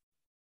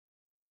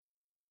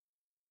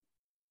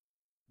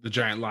the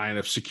giant line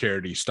of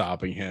security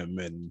stopping him.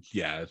 And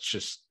it's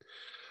just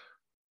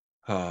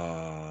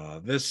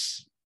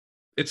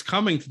it's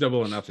coming to Double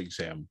or Nothing,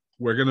 Sam.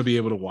 We're going to be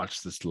able to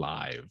watch this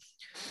live.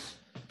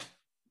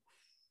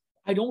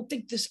 I don't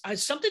think this,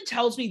 something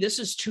tells me this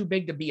is too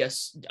big to be a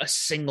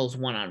singles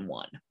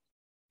one-on-one.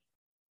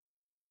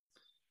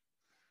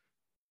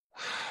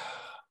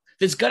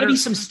 There's got to be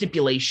some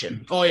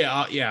stipulation. Oh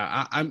yeah.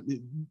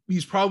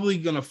 He's probably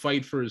going to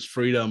fight for his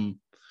freedom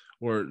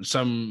or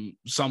something.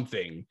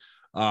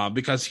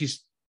 because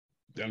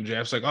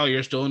MJF's like, oh,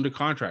 you're still under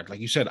contract. Like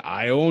you said,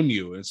 I own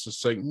you. It's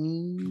just like,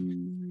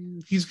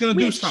 he's going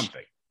to do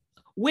something.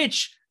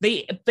 Which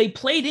they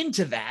played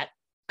into that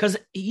because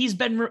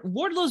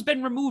Wardlow's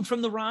been removed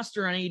from the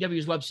roster on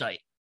AEW's website.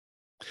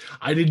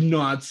 I did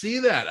not see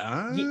that.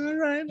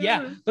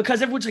 Yeah,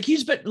 because everyone's like,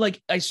 he's been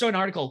like, I saw an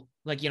article,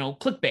 like,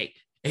 clickbait,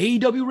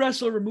 AEW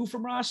wrestler removed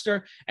from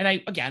roster. And I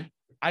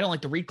don't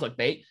like to read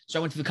clickbait. So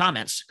I went through the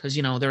comments because,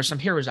 there are some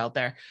heroes out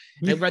there.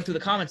 And I read through the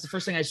comments. The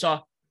first thing I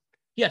saw,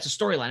 yeah, it's a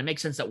storyline. It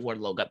makes sense that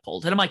Wardlow got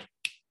pulled. And I'm like,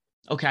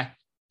 okay,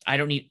 I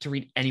don't need to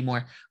read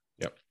anymore.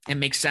 Yep. It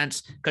makes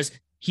sense because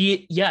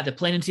they're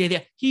playing into the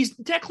idea. He's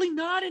technically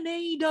not an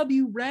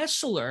AEW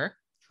wrestler.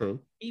 True.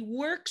 He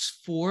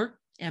works for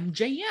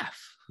MJF.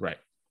 Right.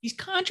 He's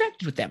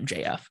contracted with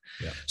MJF.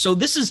 Yeah. So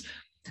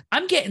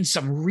I'm getting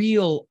some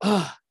real,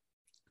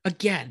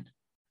 again,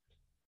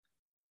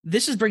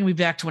 this is bringing me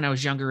back to when I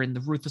was younger and the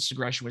ruthless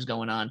aggression was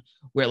going on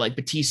where like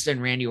Batista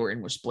and Randy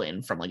Orton were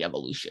splitting from like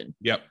Evolution.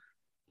 Yep.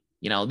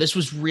 This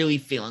was really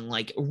feeling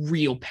like a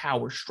real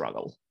power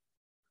struggle.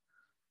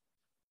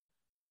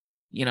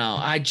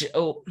 I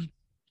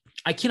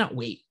cannot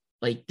wait.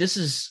 Like this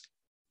is,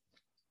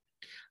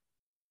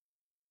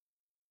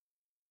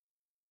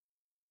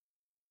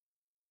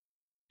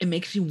 it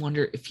makes me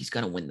wonder if he's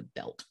going to win the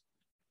belt.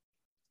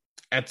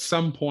 At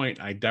some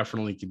point, I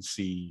definitely can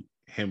see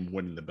him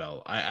winning the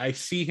belt. I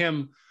see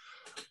him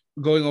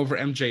going over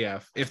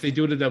MJF. If they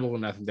do it a double or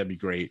nothing, that'd be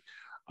great.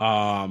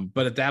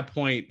 But at that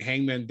point,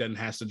 Hangman then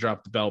has to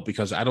drop the belt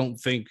because I don't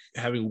think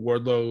having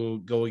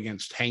Wardlow go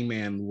against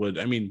Hangman would,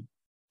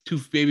 two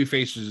baby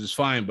faces is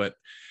fine, but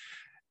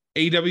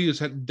AEW has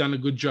done a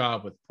good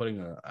job with putting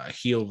a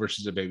heel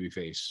versus a baby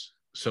face.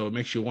 So it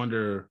makes you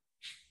wonder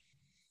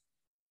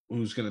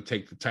who's going to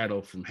take the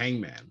title from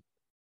Hangman.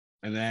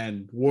 And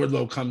then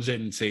Wardlow comes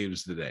in and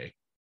saves the day.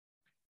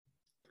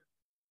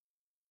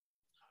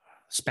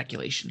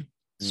 Speculation.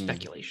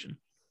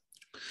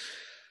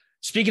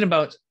 Speaking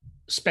about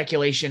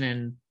speculation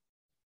and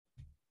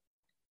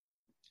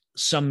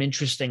some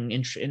interesting.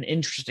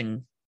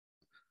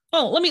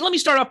 Well, let me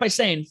start off by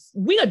saying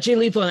we got Jay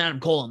Lethal and Adam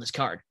Cole on this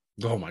card.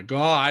 Oh my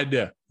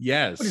God!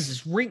 Yes. What is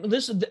this ring?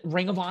 This is the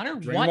Ring of Honor.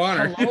 Ring of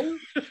Honor.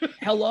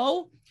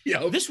 Hello.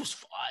 Yeah. This was.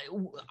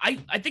 I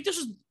think this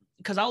was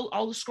because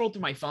I'll scroll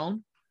through my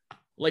phone,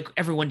 like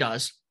everyone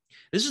does.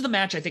 This is the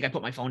match. I think I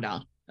put my phone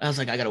down. I was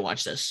like, I gotta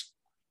watch this.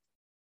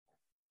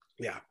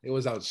 Yeah, it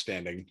was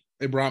outstanding.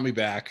 It brought me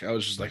back. I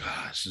was just like,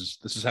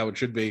 this is how it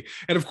should be.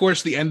 And of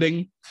course, the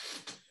ending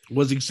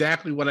was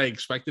exactly what I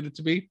expected it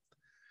to be.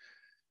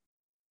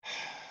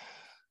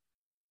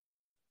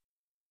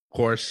 Of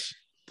course,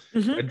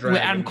 Red Dragon.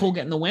 With Adam Cole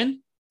getting the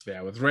win.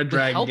 Yeah, with Red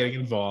Dragon getting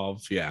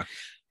involved. Yeah.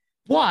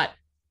 What?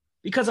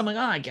 Because I'm like,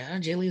 I guess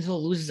Jay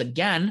Lethal loses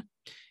again.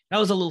 I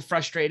was a little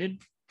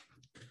frustrated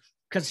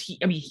because he's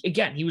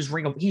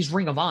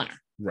Ring of Honor.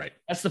 Right.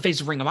 That's the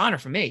face of Ring of Honor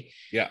for me.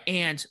 Yeah.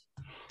 And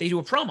they do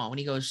a promo and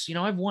he goes,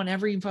 I've won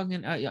every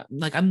fucking,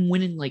 like I'm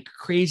winning like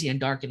crazy on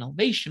Dark and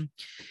Elevation.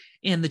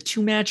 And the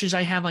two matches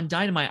I have on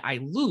Dynamite, I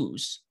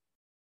lose.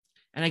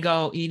 And I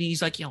go, and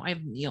he's like, I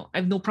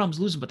have no problems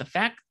losing, but the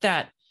fact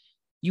that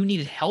you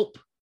needed help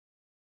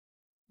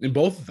in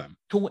both of them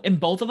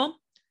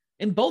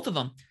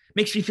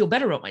makes me feel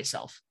better about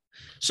myself.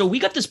 So we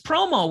got this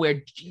promo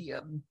where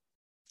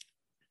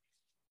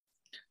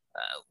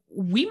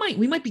we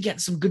might be getting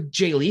some good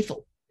Jay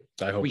Lethal.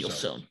 I hope real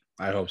so. soon.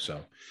 I hope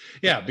so.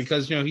 Yeah,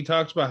 because he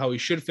talks about how he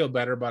should feel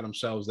better about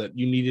himself, that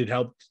you needed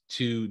help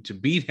to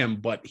beat him,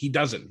 but he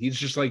doesn't. He's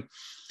just like,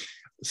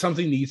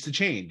 something needs to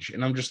change.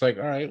 And I'm just like,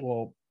 all right,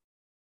 well,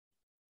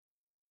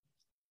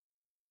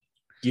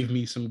 give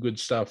me some good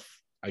stuff.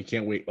 I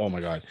can't wait. Oh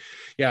my God.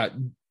 Yeah.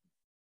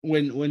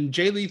 When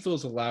Jay Lethal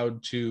is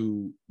allowed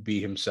to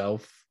be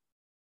himself,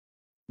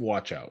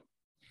 watch out.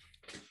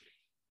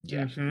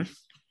 Yeah. Mm-hmm.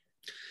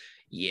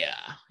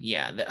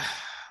 Yeah.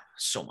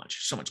 So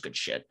much good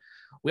shit.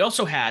 We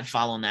also had,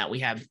 following that, we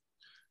have,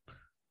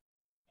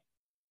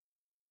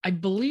 I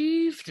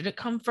believe, did it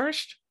come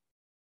first?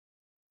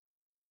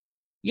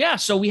 Yeah,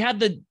 so we had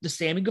the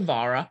Sammy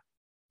Guevara,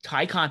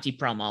 Ty Conti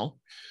promo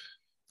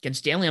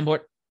against Dan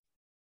Lambert,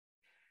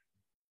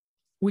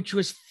 which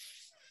was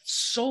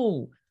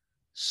so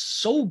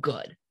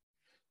good.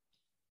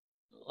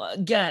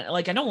 Again,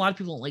 like I know a lot of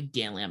people don't like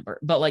Dan Lambert,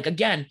 but like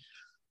again,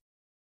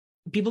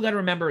 people got to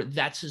remember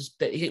that's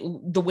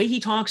the way he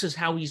talks is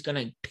how he's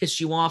gonna piss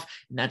you off,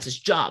 and that's his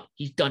job.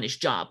 He's done his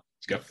job.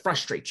 He's gonna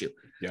frustrate you.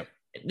 Yep.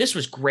 This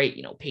was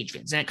great, Paige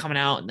Van Zandt coming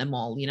out and them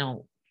all,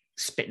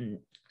 spitting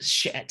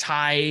shit at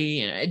Ty,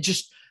 and it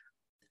just,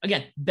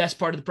 again, best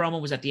part of the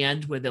promo was at the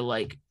end where they're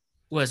like,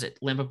 was it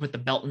Lambert put the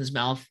belt in his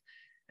mouth,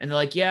 and they're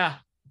like, yeah,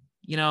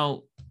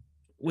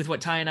 with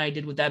what Ty and I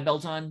did with that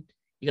belt on,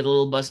 you got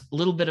a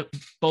little bit of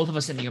both of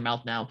us in your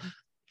mouth now.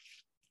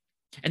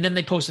 And then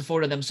they post a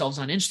photo of themselves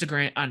on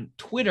Instagram, on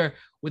Twitter,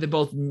 where they're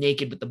both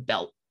naked with the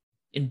belt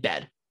in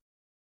bed.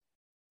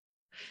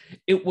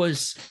 It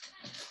was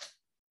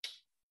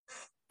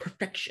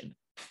perfection.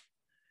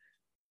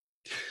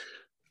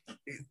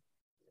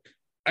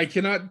 I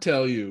cannot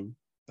tell you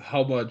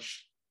how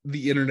much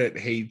the internet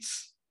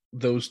hates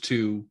those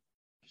two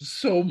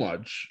so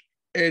much.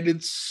 And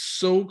it's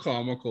so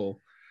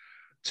comical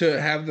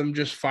to have them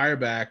just fire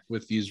back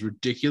with these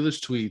ridiculous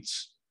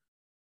tweets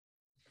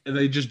and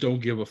they just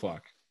don't give a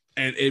fuck.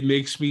 And it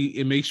makes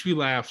me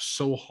laugh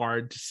so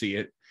hard to see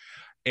it.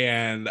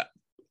 And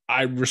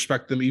I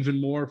respect them even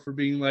more for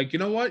being like, you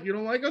know what? You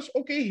don't like us?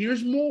 Okay,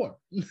 here's more.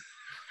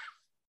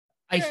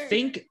 I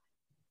think,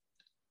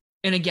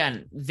 and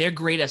again, they're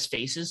great as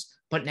faces,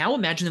 but now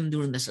imagine them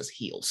doing this as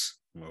heels.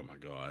 Oh my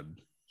God.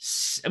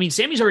 I mean,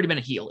 Sammy's already been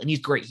a heel and he's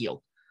a great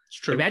heel. It's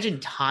true. Imagine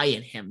Ty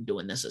and him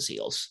doing this as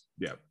heels.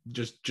 Yeah.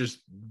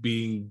 Just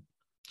being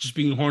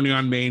horny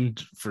on main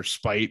for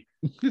spite.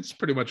 It's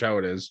pretty much how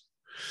it is.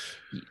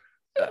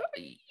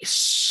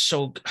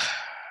 So,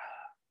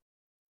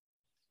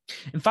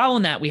 and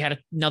following that, we had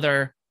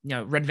another,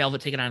 Red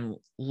Velvet taking on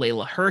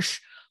Layla Hirsch,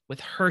 with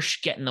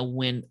Hirsch getting the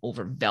win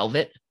over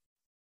Velvet.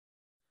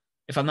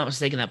 If I'm not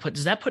mistaken,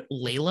 does that put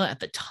Layla at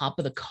the top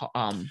of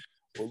the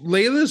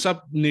Layla's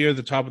up near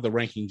the top of the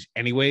rankings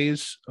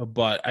anyways,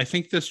 but I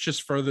think this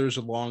just furthers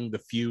along the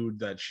feud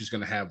that she's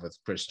going to have with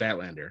Chris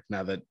Statlander.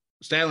 Now that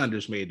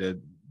Statlander's made a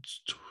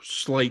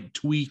slight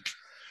tweak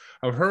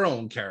of her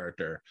own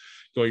character,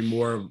 going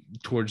more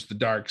towards the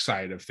dark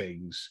side of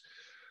things.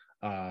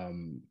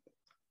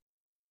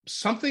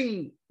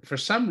 Something, for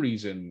some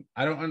reason,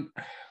 I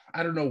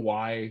don't know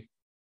why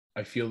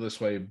I feel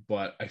this way,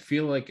 but I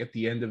feel like at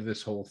the end of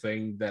this whole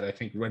thing that I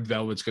think Red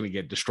Velvet's going to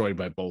get destroyed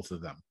by both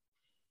of them.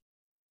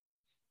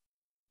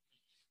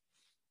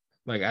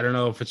 Like, I don't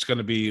know if it's going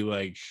to be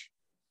like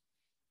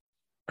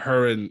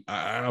her and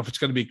I don't know if it's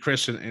going to be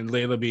Chris and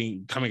Layla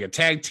becoming a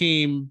tag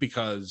team,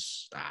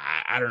 because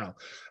I don't know.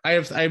 I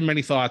have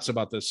many thoughts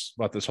about this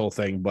whole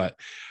thing, but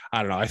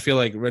I don't know. I feel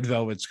like Red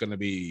Velvet's going to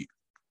be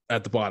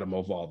at the bottom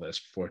of all this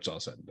before it's all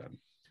said and done.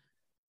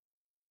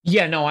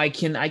 Yeah, no, I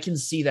can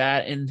see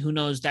that, and who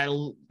knows,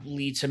 that'll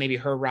lead to maybe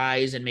her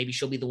rise, and maybe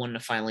she'll be the one to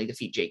finally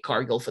defeat Jade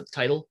Cargill for the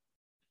title.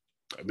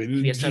 I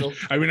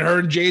mean, her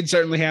and Jade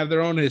certainly have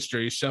their own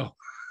history, so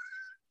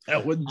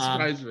that wouldn't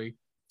surprise me.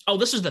 Oh,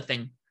 this is the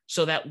thing.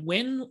 So that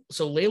win,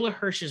 Layla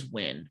Hirsch's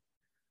win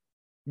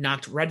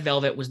knocked Red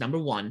Velvet was number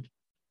 1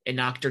 and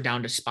knocked her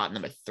down to spot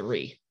number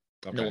 3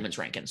 in the women's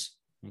rankings.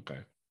 Okay.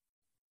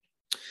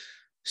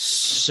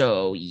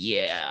 So,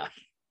 yeah.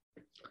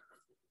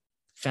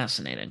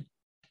 Fascinating.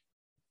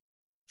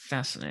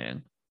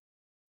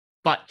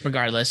 But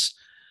regardless,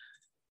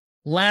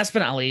 last but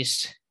not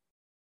least,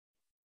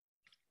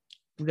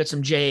 we got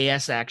some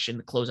JAS action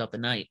to close out the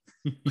night.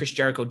 Chris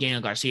Jericho, Daniel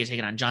Garcia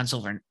taking on John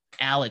Silver and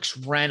Alex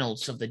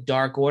Reynolds of the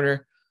Dark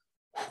Order.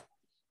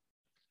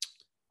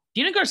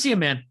 Daniel Garcia,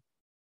 man,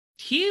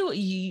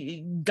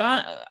 he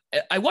got.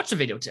 I watched the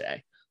video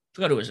today.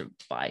 Forgot who it was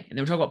by, and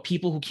they were talking about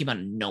people who came out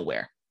of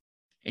nowhere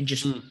and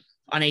just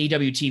on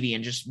AEW TV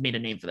and just made a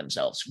name for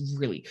themselves.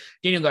 Really,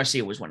 Daniel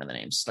Garcia was one of the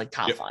names, like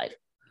top 5.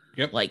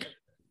 Yep. Like,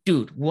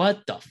 dude,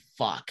 what the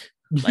fuck?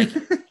 Like,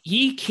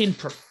 he can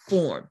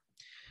perform.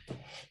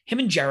 Him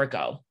and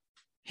Jericho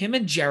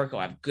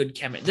have good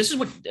chemistry. This is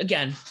what,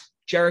 again,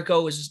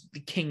 Jericho is the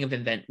king of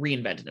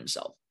reinventing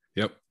himself.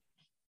 Yep.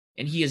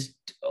 And he is,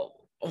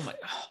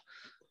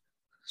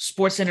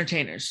 sports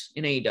entertainers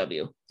in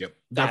AEW. Yep.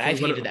 God, I've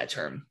hated that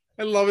term.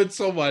 I love it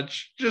so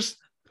much. Just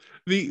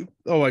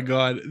oh my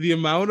God, the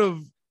amount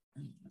of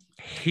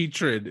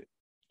hatred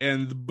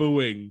and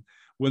booing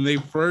when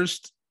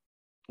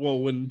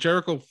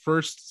Jericho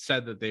first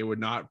said that they were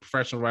not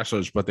professional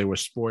wrestlers, but they were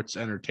sports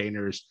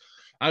entertainers.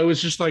 I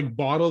was just like,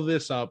 bottle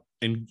this up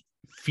and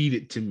feed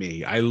it to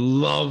me. I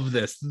love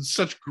this. It's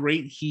such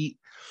great heat.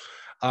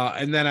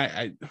 And then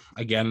I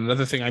again,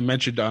 another thing I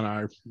mentioned on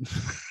our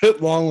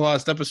long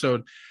lost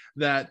episode,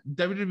 that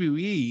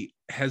WWE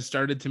has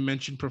started to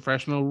mention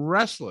professional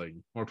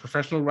wrestling or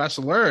professional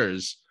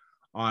wrestlers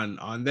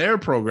on their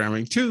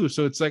programming too.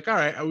 So it's like, all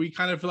right, are we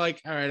kind of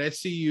like, all right, I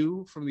see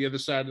you from the other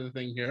side of the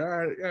thing here.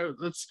 All right,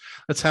 let's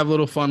have a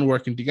little fun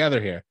working together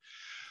here.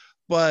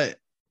 But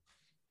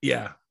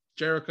yeah,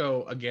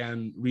 Jericho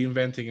again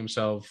reinventing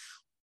himself,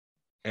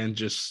 and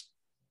just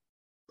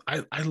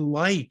I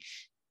like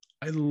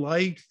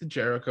the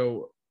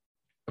Jericho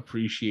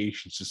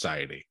Appreciation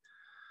Society.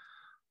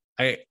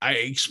 I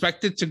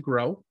expect it to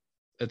grow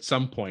at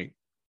some point,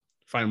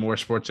 find more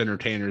sports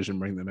entertainers and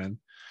bring them in.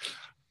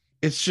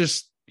 It's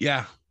just,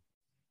 yeah,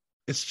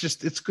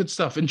 it's good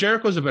stuff. And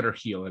Jericho's a better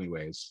heel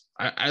anyways.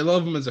 I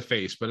love him as a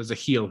face, but as a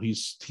heel,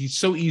 he's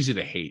so easy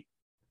to hate.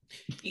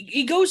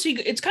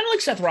 It's kind of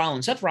like Seth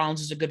Rollins. Seth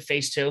Rollins is a good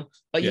face too,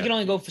 but you can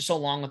only go for so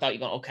long without you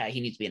going, okay, he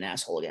needs to be an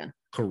asshole again.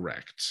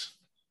 Correct.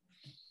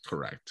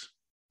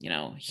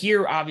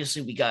 Here,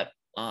 obviously we got,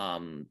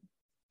 they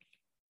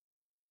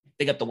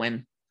got the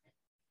win,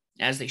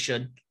 as they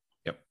should.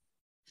 Yep.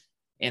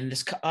 And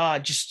this,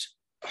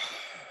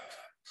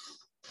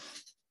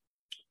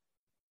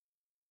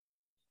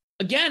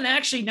 again,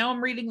 actually, now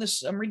I'm reading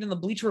the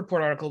Bleacher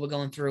Report article we're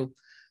going through.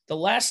 The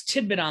last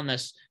tidbit on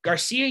this,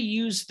 Garcia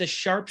used the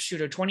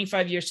sharpshooter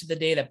 25 years to the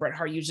day that Bret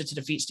Hart used it to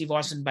defeat Steve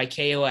Austin by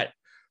KO at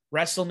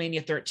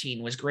WrestleMania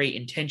 13 was great,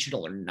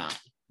 intentional or not.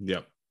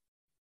 Yep.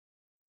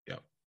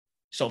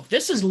 So if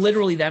this is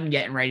literally them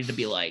getting ready to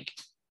be like,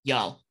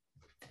 yo,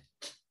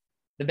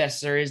 the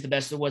best there is, the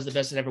best there was, the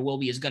best that ever will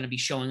be is going to be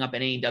showing up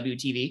at AEW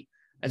TV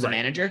as a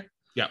manager.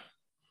 Yep.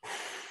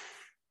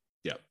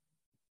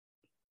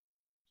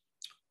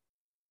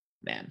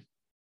 Man,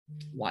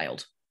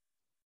 wild.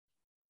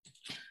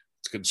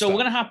 It's good. So we're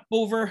going to hop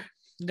over.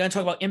 I'm going to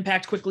talk about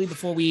Impact quickly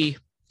before we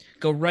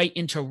go right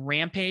into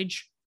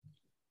Rampage.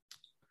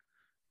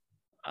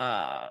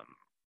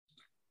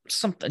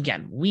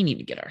 Again, we need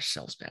to get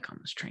ourselves back on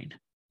this train.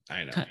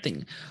 I know. Kind of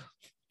thing.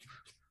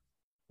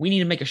 We need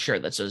to make a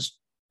shirt that says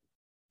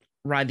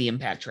 "Ride the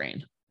Impact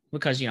Train"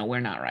 because we're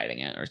not riding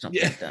it or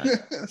something like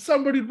that.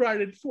 Somebody ride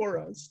it for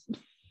us.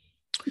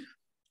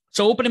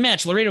 So opening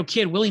match: Laredo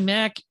Kid, Willie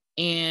Mack,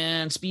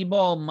 and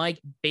Speedball Mike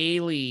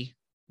Bailey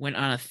went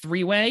on a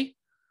 3-way.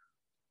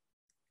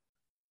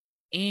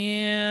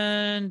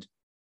 And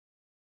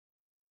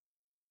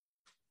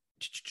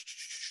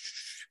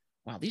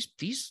wow,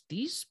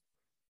 the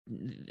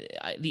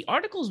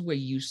articles we're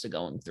used to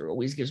going through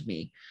always gives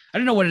me, I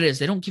don't know what it is.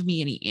 They don't give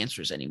me any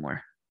answers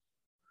anymore.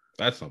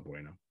 That's no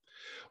bueno.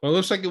 Well, it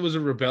looks like it was a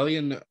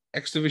Rebellion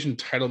X Division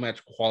title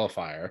match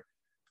qualifier,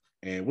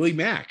 and Willie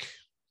Mack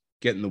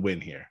getting the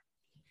win here.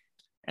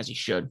 As he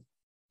should.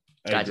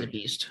 Guy's a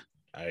beast.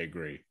 I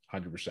agree.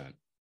 100%.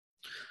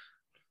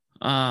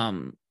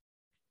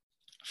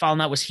 Following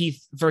that was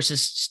Heath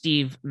versus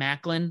Steve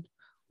Macklin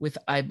with,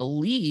 I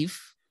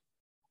believe,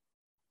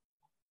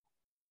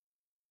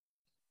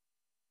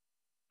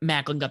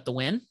 Macklin got the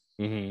win.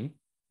 Mm-hmm.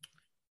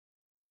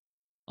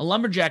 A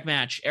lumberjack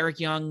match. Eric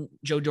Young,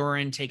 Joe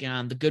Doran taking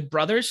on the Good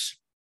Brothers.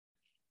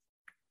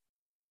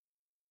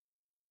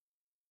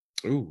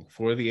 Ooh,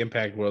 for the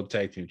Impact World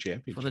Tag Team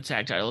Championship. For the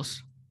tag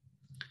titles.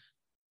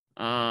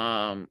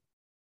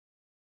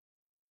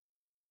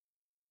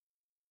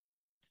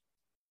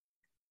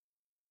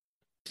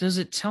 Does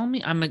it tell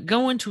me? I'm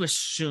going to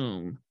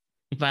assume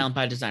Violent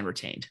by Design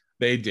retained.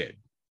 They did.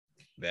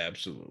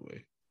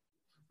 Absolutely.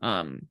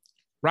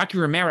 Rocky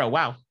Romero.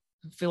 Wow.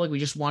 I feel like we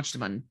just watched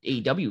him on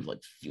AEW like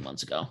a few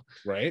months ago.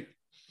 Right.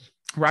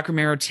 Rocky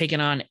Romero taking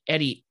on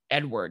Eddie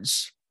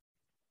Edwards.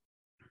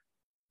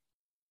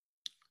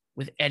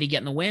 With Eddie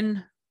getting the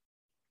win.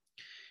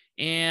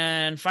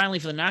 And finally,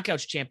 for the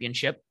Knockouts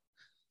Championship,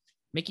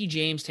 Mickie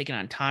James taking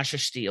on Tasha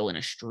Steele in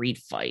a street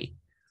fight.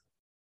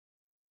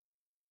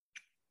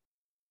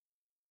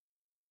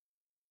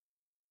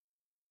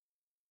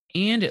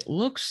 And it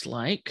looks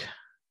like,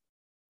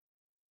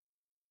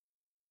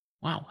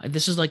 wow,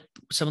 this is like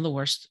some of the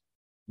worst.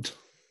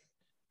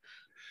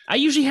 I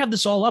usually have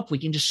this all up. We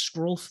can just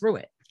scroll through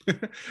it.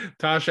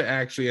 Tasha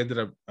actually ended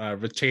up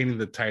retaining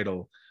the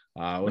title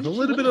with a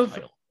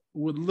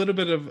little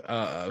bit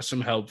of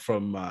some help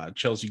from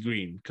Chelsea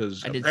Green,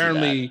 because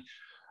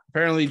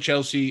apparently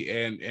Chelsea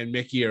and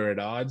Mickie are at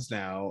odds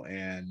now,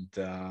 and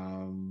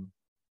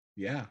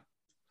yeah.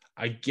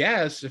 I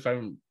guess if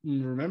I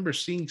remember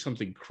seeing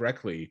something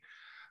correctly,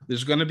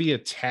 there's going to be a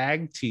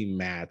tag team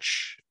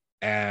match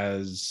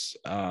as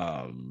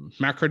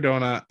Matt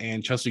Cardona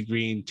and Chelsea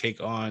Green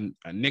take on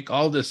Nick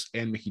Aldis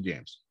and Mickie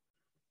James.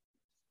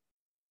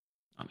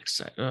 I'm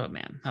excited. Oh,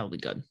 man. That'll be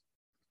good.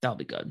 That'll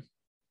be good.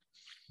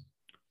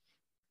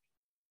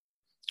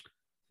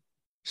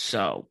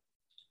 So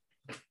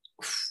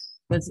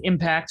that's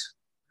Impact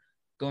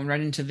going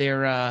right into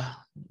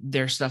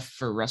their stuff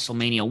for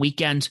WrestleMania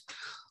weekend.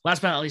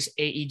 Last but not least,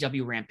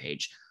 AEW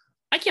Rampage.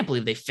 I can't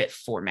believe they fit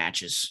 4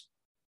 matches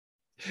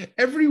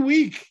every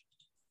week.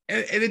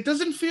 And it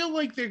doesn't feel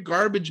like they're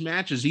garbage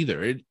matches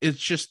either. It's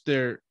just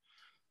they're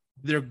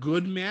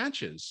good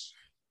matches.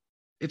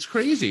 It's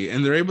crazy.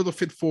 And they're able to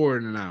fit 4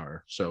 in an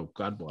hour. So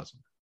God bless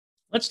them.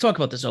 Let's talk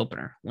about this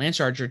opener.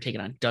 Lance Archer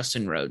taking on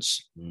Dustin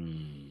Rhodes.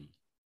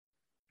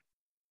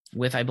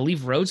 With, I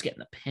believe, Rhodes getting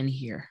the pin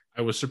here.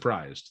 I was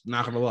surprised.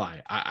 Not gonna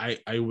lie.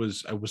 I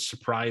was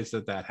surprised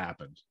that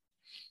happened.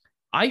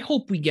 I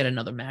hope we get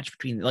another match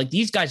between, like,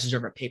 these guys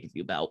deserve a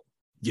pay-per-view bout.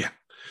 Yeah.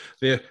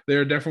 There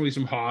are definitely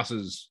some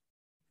hosses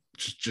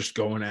just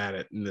going at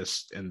it in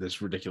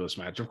this ridiculous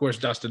match. Of course,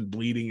 Dustin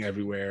bleeding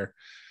everywhere.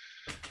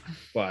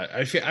 But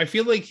I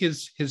feel like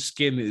his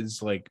skin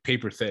is like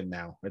paper thin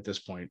now at this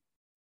point.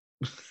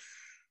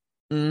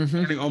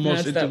 Mm-hmm.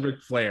 Almost into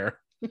Ric Flair.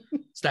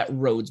 It's that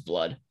Rhodes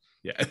blood.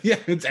 Yeah,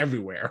 it's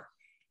everywhere.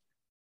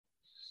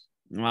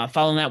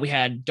 Following that, we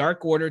had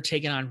Dark Order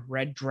taking on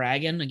Red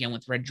Dragon, again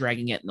with Red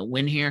Dragon getting the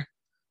win here.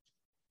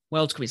 What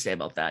else can we say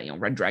about that?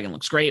 Red Dragon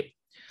looks great.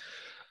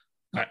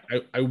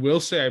 I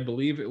will say, I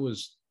believe it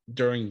was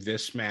during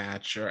this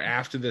match or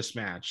after this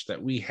match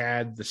that we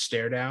had the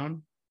stare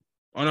down.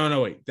 Oh,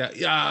 no, wait.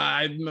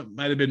 I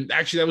might have been,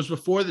 actually, that was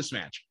before this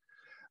match.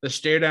 The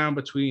stare down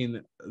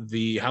between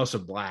the House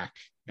of Black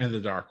and the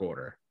Dark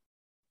Order.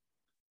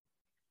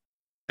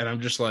 And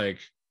I'm just like,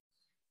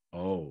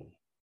 oh,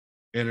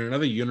 in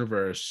another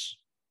universe,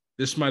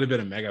 this might have been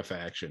a mega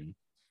faction.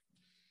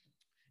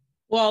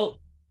 Well,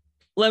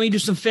 let me do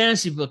some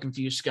fantasy booking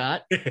for you,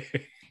 Scott.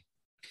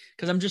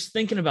 Because I'm just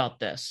thinking about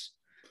this.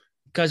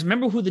 Because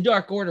remember who the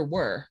Dark Order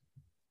were.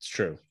 It's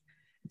true.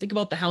 Think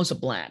about the House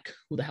of Black,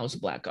 who the House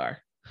of Black are.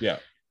 Yeah.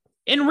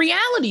 In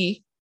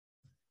reality,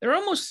 they're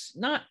almost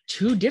not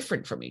too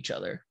different from each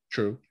other.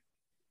 True.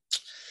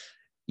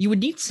 You would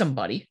need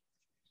somebody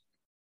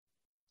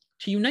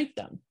to unite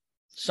them.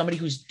 Somebody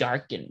who's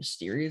dark and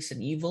mysterious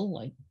and evil,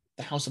 like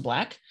the House of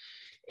Black,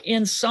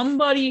 and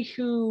somebody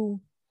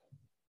who,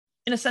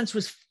 in a sense,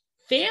 was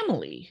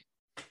family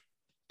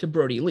to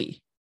Brody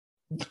Lee.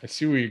 I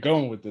see where you're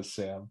going with this,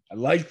 Sam. I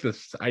like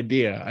this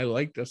idea. I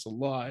like this a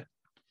lot.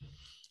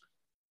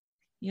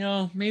 You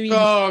know, maybe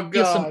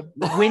get some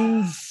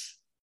winds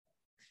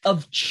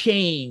of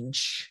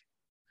change.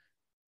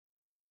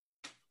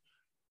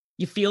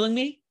 You feeling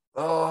me?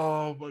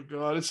 Oh my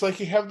God. It's like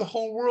you have the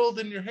whole world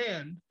in your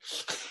hand.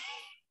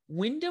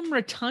 Wyndham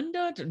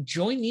Rotunda to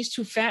join these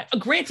two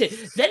granted,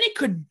 then it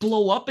could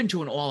blow up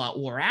into an all-out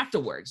war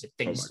afterwards if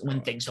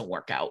when things don't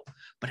work out.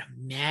 But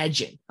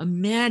imagine.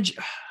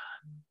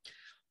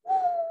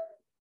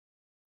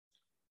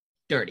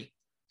 Dirty.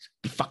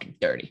 Be fucking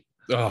dirty.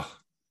 Oh,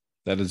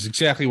 that is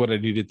exactly what I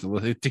needed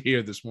to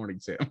hear this morning,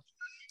 Sam.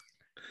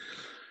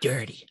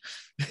 Dirty.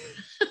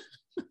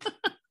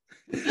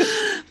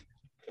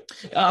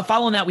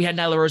 Following that, we had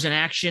Nyla Rose in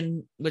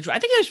action, which I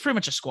think it was pretty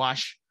much a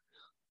squash.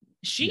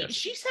 She's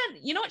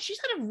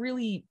had a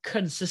really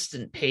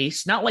consistent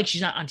pace. Not like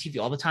she's not on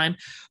TV all the time,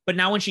 but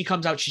now when she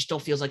comes out, she still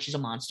feels like she's a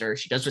monster.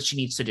 She does what she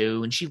needs to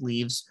do and she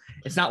leaves.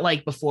 It's not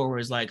like before where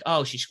it's like,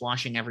 oh, she's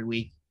squashing every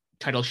week,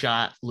 title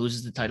shot,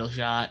 loses the title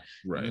shot,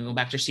 right? And go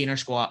back to seeing her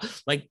squat.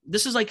 Like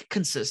this is like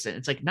consistent.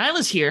 It's like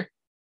Nyla's here,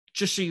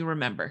 just so you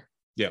remember.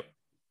 Yep.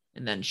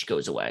 And then she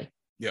goes away.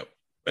 Yep.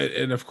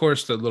 And of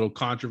course, the little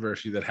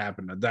controversy that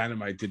happened on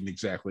Dynamite didn't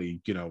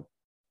exactly,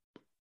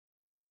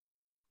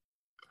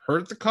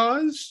 hurt the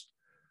cause,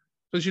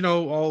 because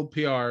all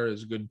PR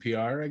is good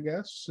PR, I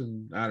guess,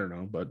 and I don't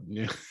know, but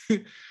yeah.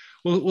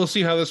 we'll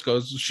see how this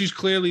goes. She's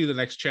clearly the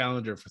next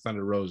challenger for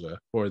Thunder Rosa,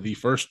 or the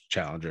first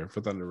challenger for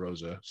Thunder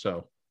Rosa,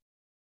 so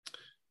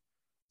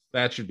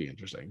that should be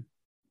interesting.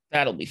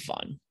 That'll be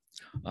fun.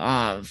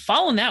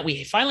 Following that,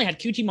 we finally had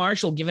QT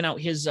Marshall giving out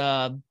his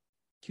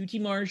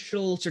QT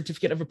Marshall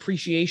certificate of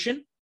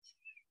appreciation,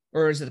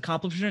 or is it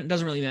accomplishment? It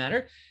doesn't really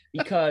matter,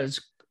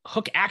 because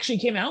Hook actually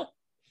came out.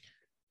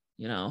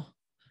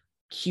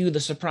 Cue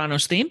the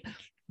Sopranos theme.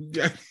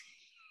 Yeah.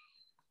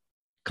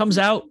 Comes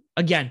out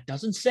again,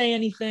 doesn't say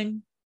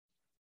anything.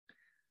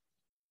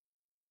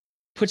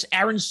 Puts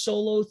Aaron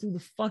Solo through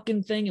the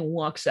fucking thing and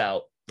walks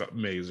out.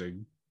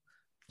 Amazing.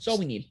 That's all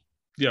we need.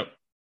 Yep.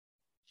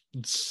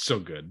 It's so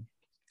good.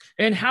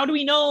 And how do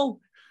we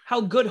know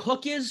how good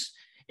Hook is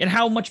and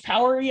how much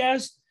power he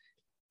has?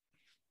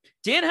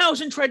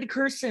 Danhausen tried to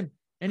curse him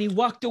and he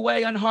walked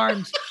away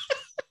unharmed.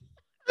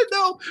 I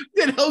know.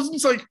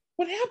 Danhausen's like,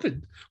 what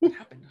happened? What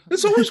happened?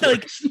 It's always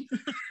like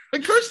I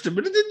cursed him,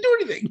 but it didn't do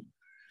anything.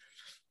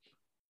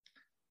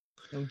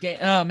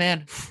 Oh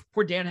man,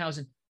 poor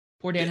Danhausen.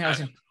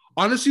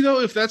 Honestly, though,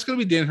 if that's going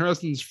to be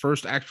Danhausen's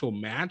first actual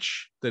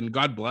match, then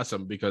God bless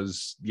him,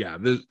 because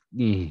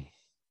we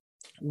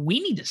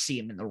need to see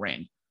him in the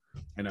ring.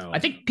 I know. I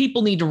think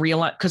people need to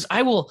realize, because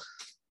I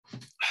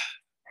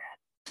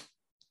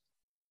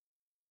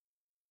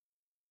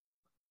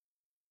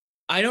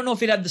don't know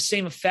if it had the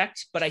same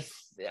effect, but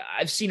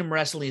I've seen him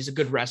wrestle. He's a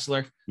good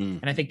wrestler.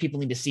 And I think people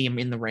need to see him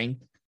in the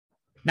ring.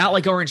 Not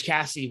like Orange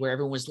Cassidy, where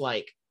everyone was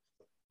like,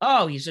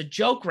 oh, he's a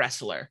joke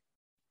wrestler.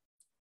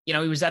 He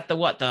was at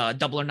the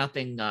Double or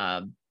Nothing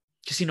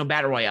Casino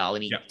Battle Royale,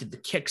 and he did the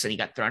kicks and he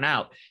got thrown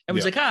out.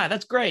 Everyone's like,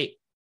 that's great.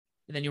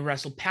 And then you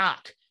wrestle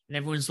Pac, and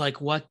everyone's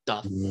like, what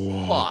the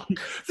fuck?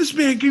 This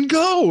man can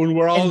go. And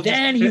we're all. And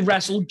then he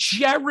wrestled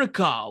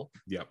Jericho.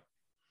 Yep.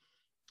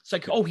 It's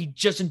like, oh, he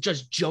doesn't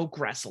just joke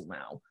wrestle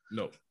now.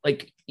 No.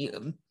 Like,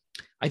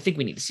 I think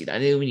we need to see that. I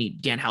think we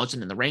need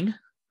Danhausen in the ring.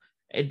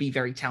 It'd be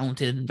very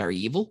talented and very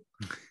evil.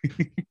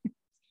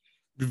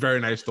 Be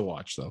very nice to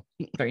watch, though.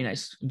 Very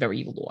nice. Very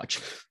evil to watch.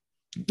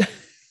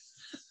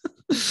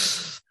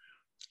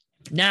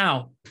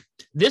 Now,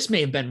 this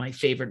may have been my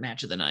favorite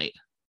match of the night,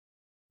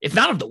 if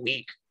not of the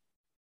week.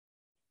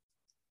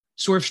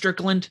 Swerve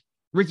Strickland,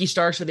 Ricky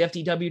Starks for the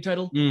FTW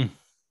title.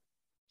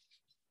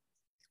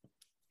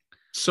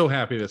 So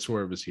happy that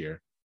Swerve is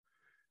here.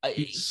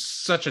 He's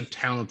such a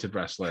talented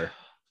wrestler.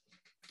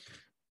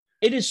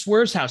 It is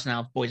Swerve's house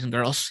now, boys and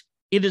girls.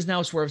 It is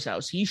now Swerve's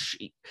house.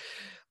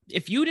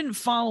 If you didn't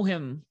follow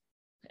him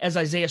as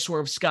Isaiah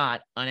Swerve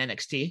Scott on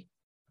NXT,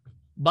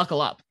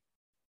 buckle up.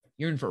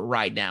 You're in for a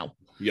ride now.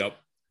 Yep.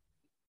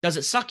 Does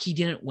it suck he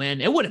didn't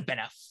win? It would have been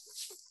a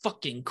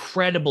fucking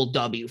incredible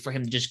W for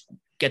him to just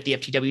get the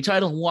FTW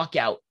title and walk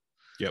out.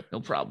 Yep.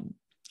 No problem.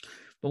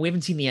 But we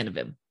haven't seen the end of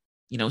him.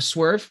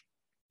 Swerve,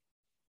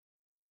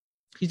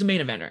 he's a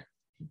main eventer.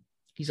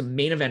 He's a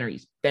main eventer.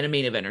 He's been a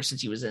main eventer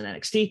since he was in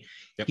NXT.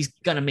 Yep. He's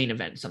gonna main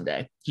event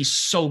someday. He's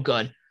so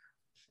good.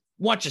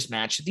 Watch this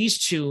match. These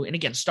two, and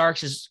again,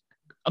 Starks is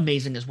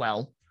amazing as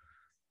well.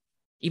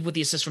 Even with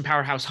the assist from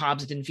Powerhouse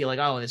Hobbs, it didn't feel like,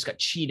 oh, this got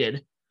cheated.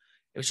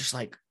 It was just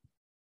like,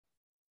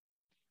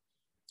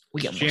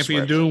 We get more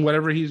champion swerves. doing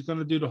whatever he's going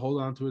to do to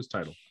hold on to his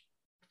title.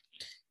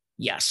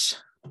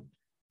 Yes.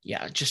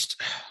 Yeah,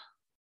 just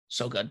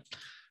so good.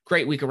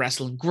 Great week of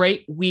wrestling.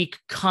 Great week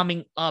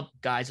coming up,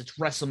 guys. It's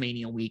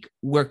WrestleMania week.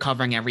 We're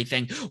covering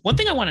everything. One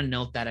thing I want to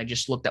note that I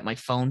just looked at my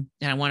phone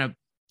and I want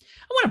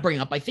to bring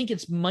up. I think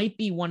it might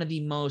be one of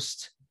the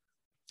most,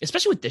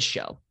 especially with this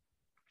show.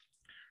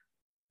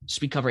 So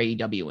we cover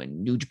AEW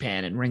and New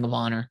Japan and Ring of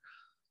Honor.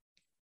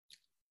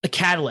 The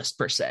catalyst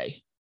per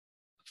se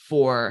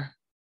for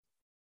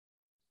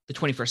the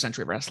 21st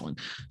century of wrestling.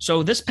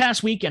 So this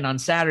past weekend on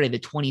Saturday, the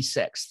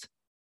 26th,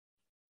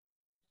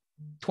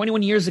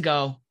 21 years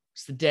ago,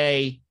 it's the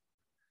day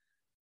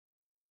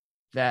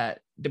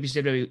that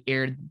WCW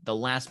aired the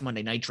last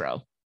Monday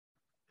Nitro.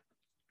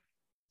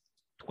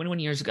 21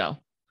 years ago.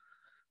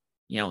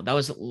 That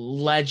was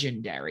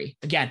legendary.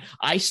 Again,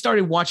 I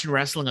started watching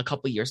wrestling a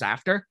couple of years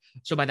after.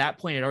 So by that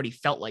point, it already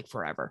felt like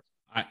forever.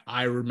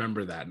 I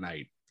remember that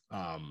night.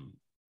 I'm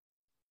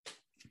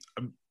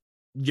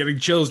getting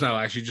chills now,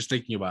 actually, just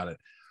thinking about it.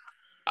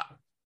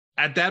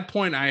 At that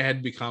point, I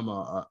had become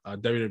a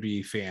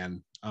WWE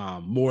fan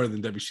more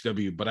than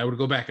WCW, but I would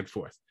go back and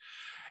forth.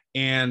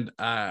 And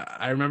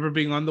I remember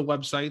being on the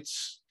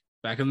websites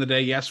back in the day.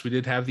 Yes, we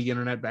did have the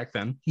internet back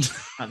then.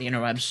 Not the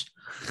interwebs.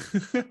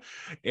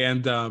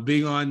 And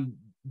being on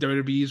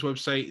WWE's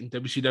website and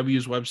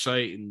WCW's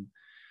website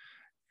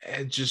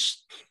and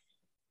just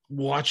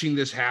watching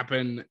this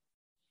happen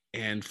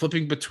and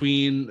flipping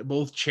between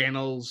both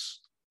channels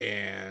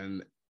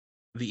and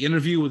the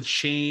interview with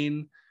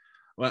Shane.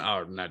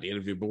 Well, not the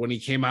interview, but when he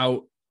came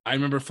out, I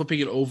remember flipping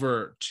it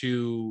over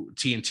to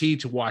TNT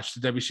to watch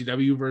the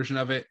WCW version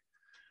of it.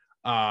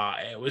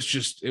 It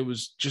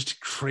was just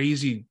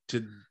crazy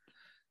to.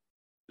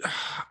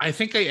 I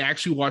think I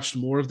actually watched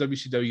more of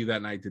WCW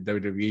that night than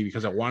WWE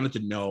because I wanted to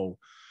know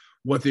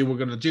what they were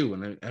going to do.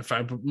 And if I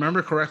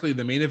remember correctly,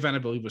 the main event, I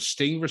believe, was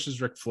Sting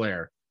versus Ric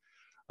Flair,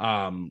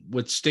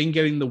 with Sting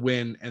getting the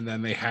win. And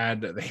then they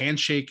had the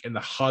handshake and the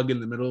hug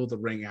in the middle of the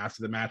ring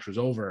after the match was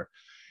over.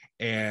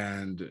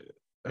 And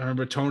I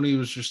remember Tony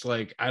was just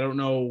like, I don't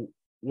know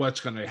what's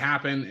going to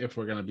happen, if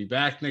we're going to be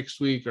back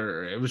next week,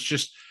 or it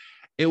was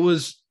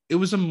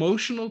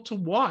emotional to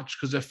watch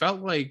because it felt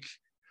like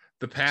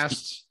the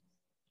past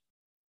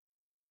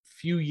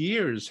few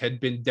years had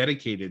been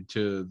dedicated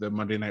to the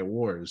Monday Night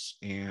Wars,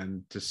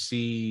 and to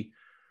see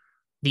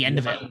the end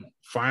of it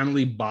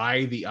finally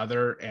by the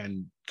other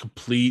and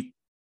complete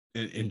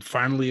and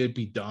finally it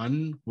be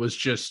done was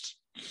just,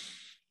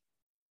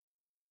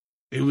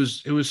 it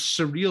was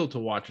surreal to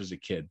watch as a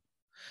kid.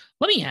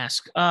 Let me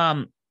ask,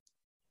 I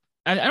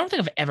don't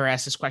think I've ever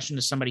asked this question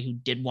to somebody who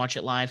did watch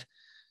it live.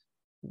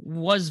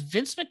 Was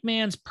Vince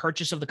McMahon's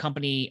purchase of the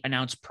company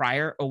announced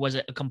prior, or was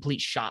it a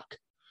complete shock?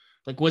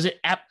 Like, was it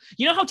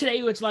how today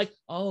it's like,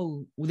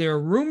 oh, there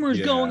are rumors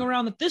going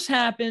around that this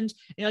happens,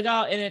 and you're like,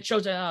 oh, and it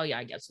shows that, oh yeah,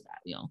 I guess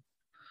that,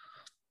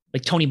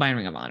 like Tony by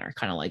Ring of Honor,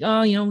 kind of like,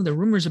 oh, the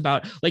rumors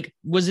about, like,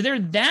 was there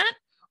that,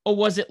 or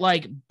was it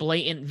like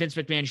blatant Vince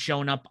McMahon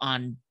showing up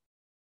on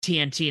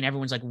TNT and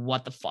everyone's like,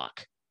 what the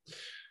fuck?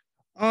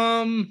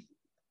 I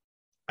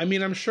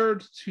mean, I'm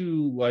sure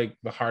to like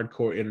the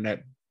hardcore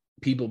internet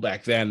people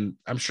back then,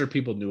 I'm sure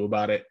people knew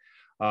about it.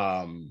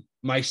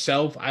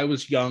 Myself, I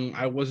was young.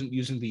 I wasn't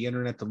using the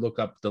internet to look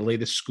up the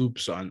latest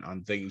scoops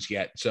on things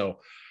yet. So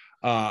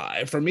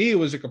for me, it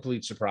was a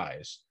complete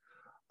surprise.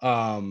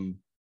 I'm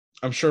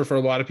sure for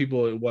a lot of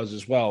people it was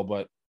as well,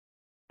 but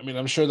I mean,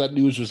 I'm sure that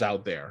news was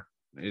out there.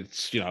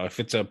 It's, if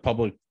it's a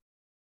public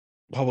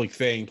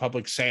thing,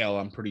 public sale,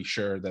 I'm pretty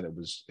sure that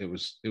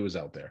it was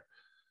out there.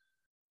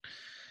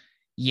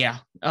 Yeah.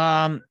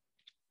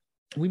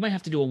 We might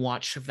have to do a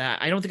watch of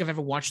that. I don't think I've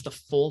ever watched the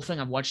full thing.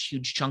 I've watched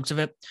huge chunks of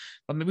it,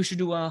 but maybe we should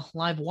do a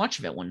live watch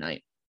of it one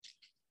night.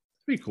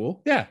 Pretty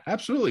cool. Yeah,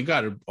 absolutely.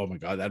 Oh my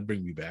God, that'd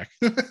bring me back.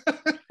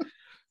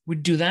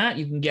 We'd do that.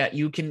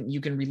 You can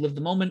relive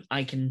the moment.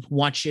 I can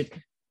watch it,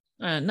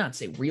 not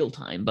say real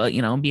time, but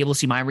be able to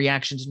see my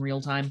reactions in real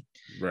time.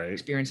 Right.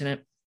 Experiencing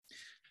it.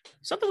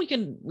 Something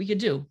we can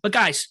do. But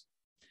guys,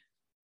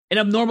 an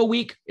abnormal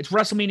week. It's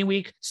WrestleMania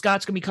week.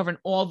 Scott's gonna be covering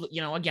all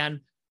the,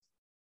 again,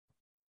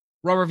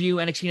 Raw review,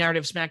 NXT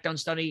narrative, SmackDown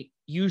study,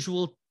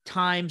 usual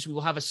times. We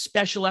will have a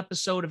special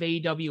episode of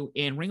AEW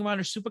and Ring of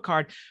Honor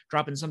Supercard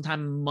dropping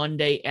sometime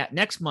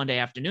next Monday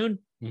afternoon.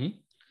 Mm-hmm.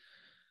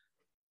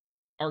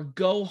 Our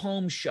go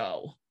home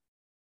show.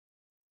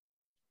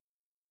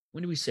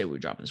 When did we say we were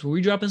dropping this? Were we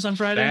dropping this on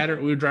Friday?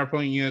 We were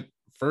dropping it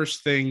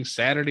first thing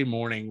Saturday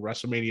morning,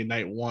 WrestleMania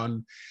Night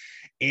 1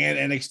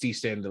 and NXT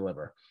Stand and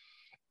Deliver.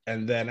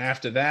 And then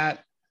after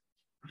that,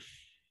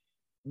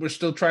 we're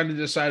still trying to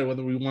decide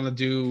whether we want to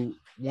do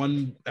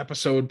one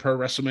episode per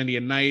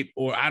WrestleMania night,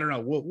 or I don't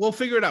know. We'll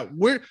figure it out.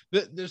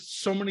 There's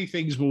so many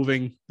things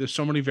moving. There's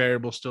so many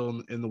variables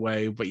still in the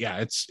way, but yeah,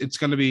 it's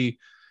going to be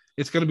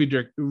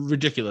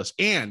ridiculous.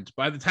 And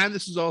by the time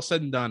this is all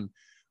said and done,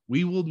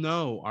 we will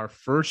know our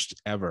first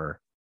ever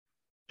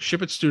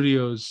Ship It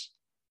Studios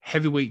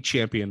heavyweight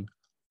champion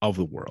of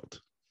the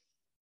world.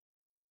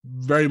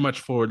 Very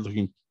much forward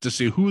looking to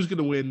see who's going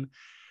to win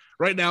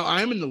Right now,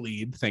 I'm in the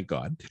lead, thank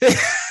God.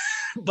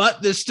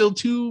 But there's still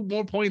 2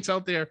 more points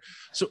out there.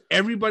 So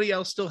everybody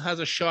else still has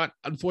a shot,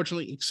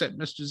 unfortunately, except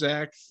Mr.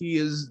 Zach. He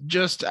is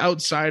just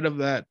outside of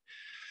that.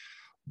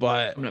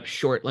 But I'm up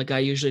short like I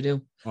usually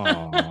do.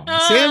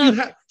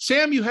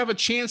 Sam, you have a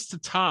chance to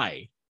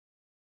tie.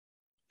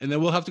 And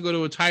then we'll have to go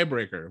to a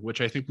tiebreaker,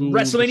 which I think we will.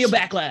 WrestleMania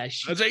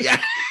Backlash. I was like,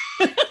 yeah.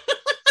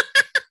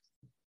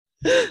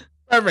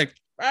 Perfect.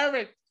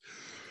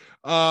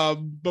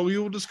 But we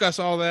will discuss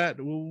all that.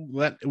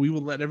 We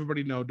will let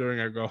everybody know during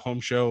our go home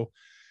show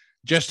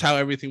just how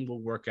everything will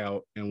work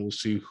out, and we'll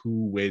see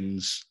who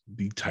wins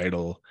the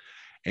title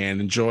and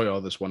enjoy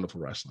all this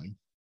wonderful wrestling.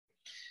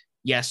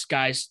 Yes,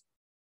 guys.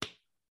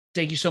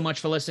 Thank you so much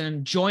for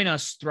listening. Join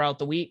us throughout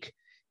the week.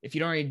 If you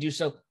don't already do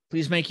so,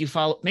 please make sure you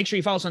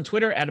follow us on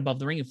Twitter at Above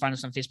the Ring. You can find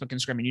us on Facebook,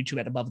 Instagram, and YouTube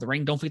at Above the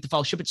Ring. Don't forget to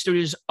follow Ship It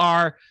Studios,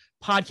 our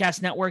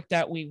podcast network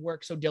that we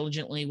work so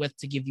diligently with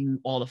to give you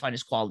all the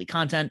finest quality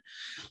content.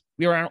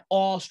 We are on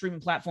all streaming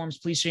platforms.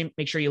 Please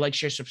make sure you like,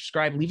 share,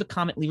 subscribe, leave a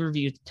comment, leave a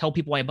review, tell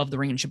people why Above the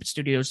Ring and Ship It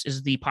Studios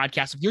is the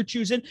podcast of your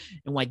choosing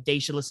and why they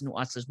should listen to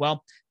us as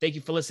well. Thank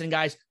you for listening,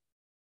 guys.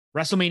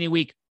 WrestleMania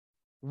week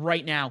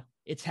right now.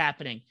 It's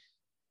happening.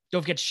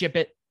 Don't forget to ship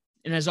it.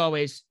 And as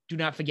always, do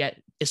not forget,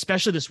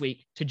 especially this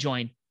week, to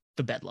join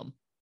the Bedlam.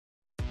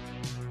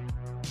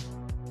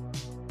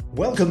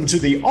 Welcome to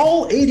the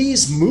All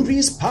 80s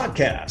Movies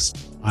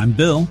Podcast. I'm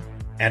Bill.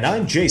 And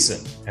I'm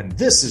Jason. And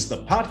this is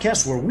the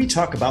podcast where we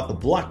talk about the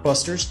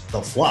blockbusters,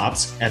 the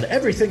flops, and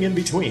everything in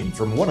between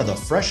from one of the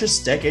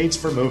freshest decades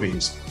for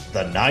movies,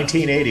 the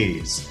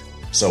 1980s.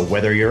 So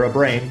whether you're a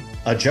brain,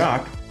 a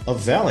jock, a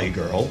valley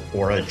girl,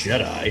 or a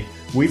Jedi,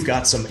 we've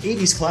got some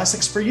 80s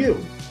classics for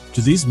you.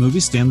 Do these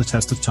movies stand the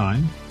test of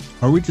time?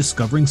 Are we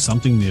discovering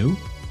something new?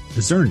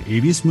 Is there an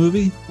 80s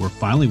movie we're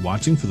finally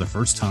watching for the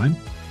first time?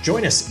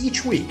 Join us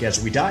each week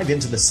as we dive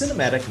into the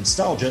cinematic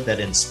nostalgia that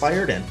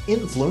inspired and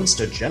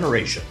influenced a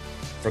generation.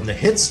 From the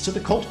hits to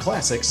the cult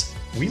classics,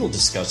 we'll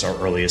discuss our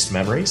earliest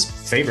memories,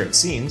 favorite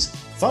scenes,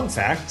 fun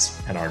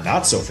facts, and our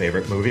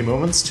not-so-favorite movie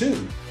moments,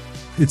 too.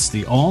 It's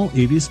the All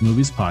 80s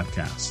Movies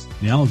Podcast,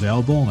 now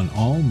available on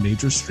all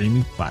major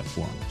streaming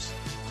platforms.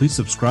 Please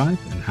subscribe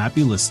and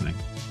happy listening.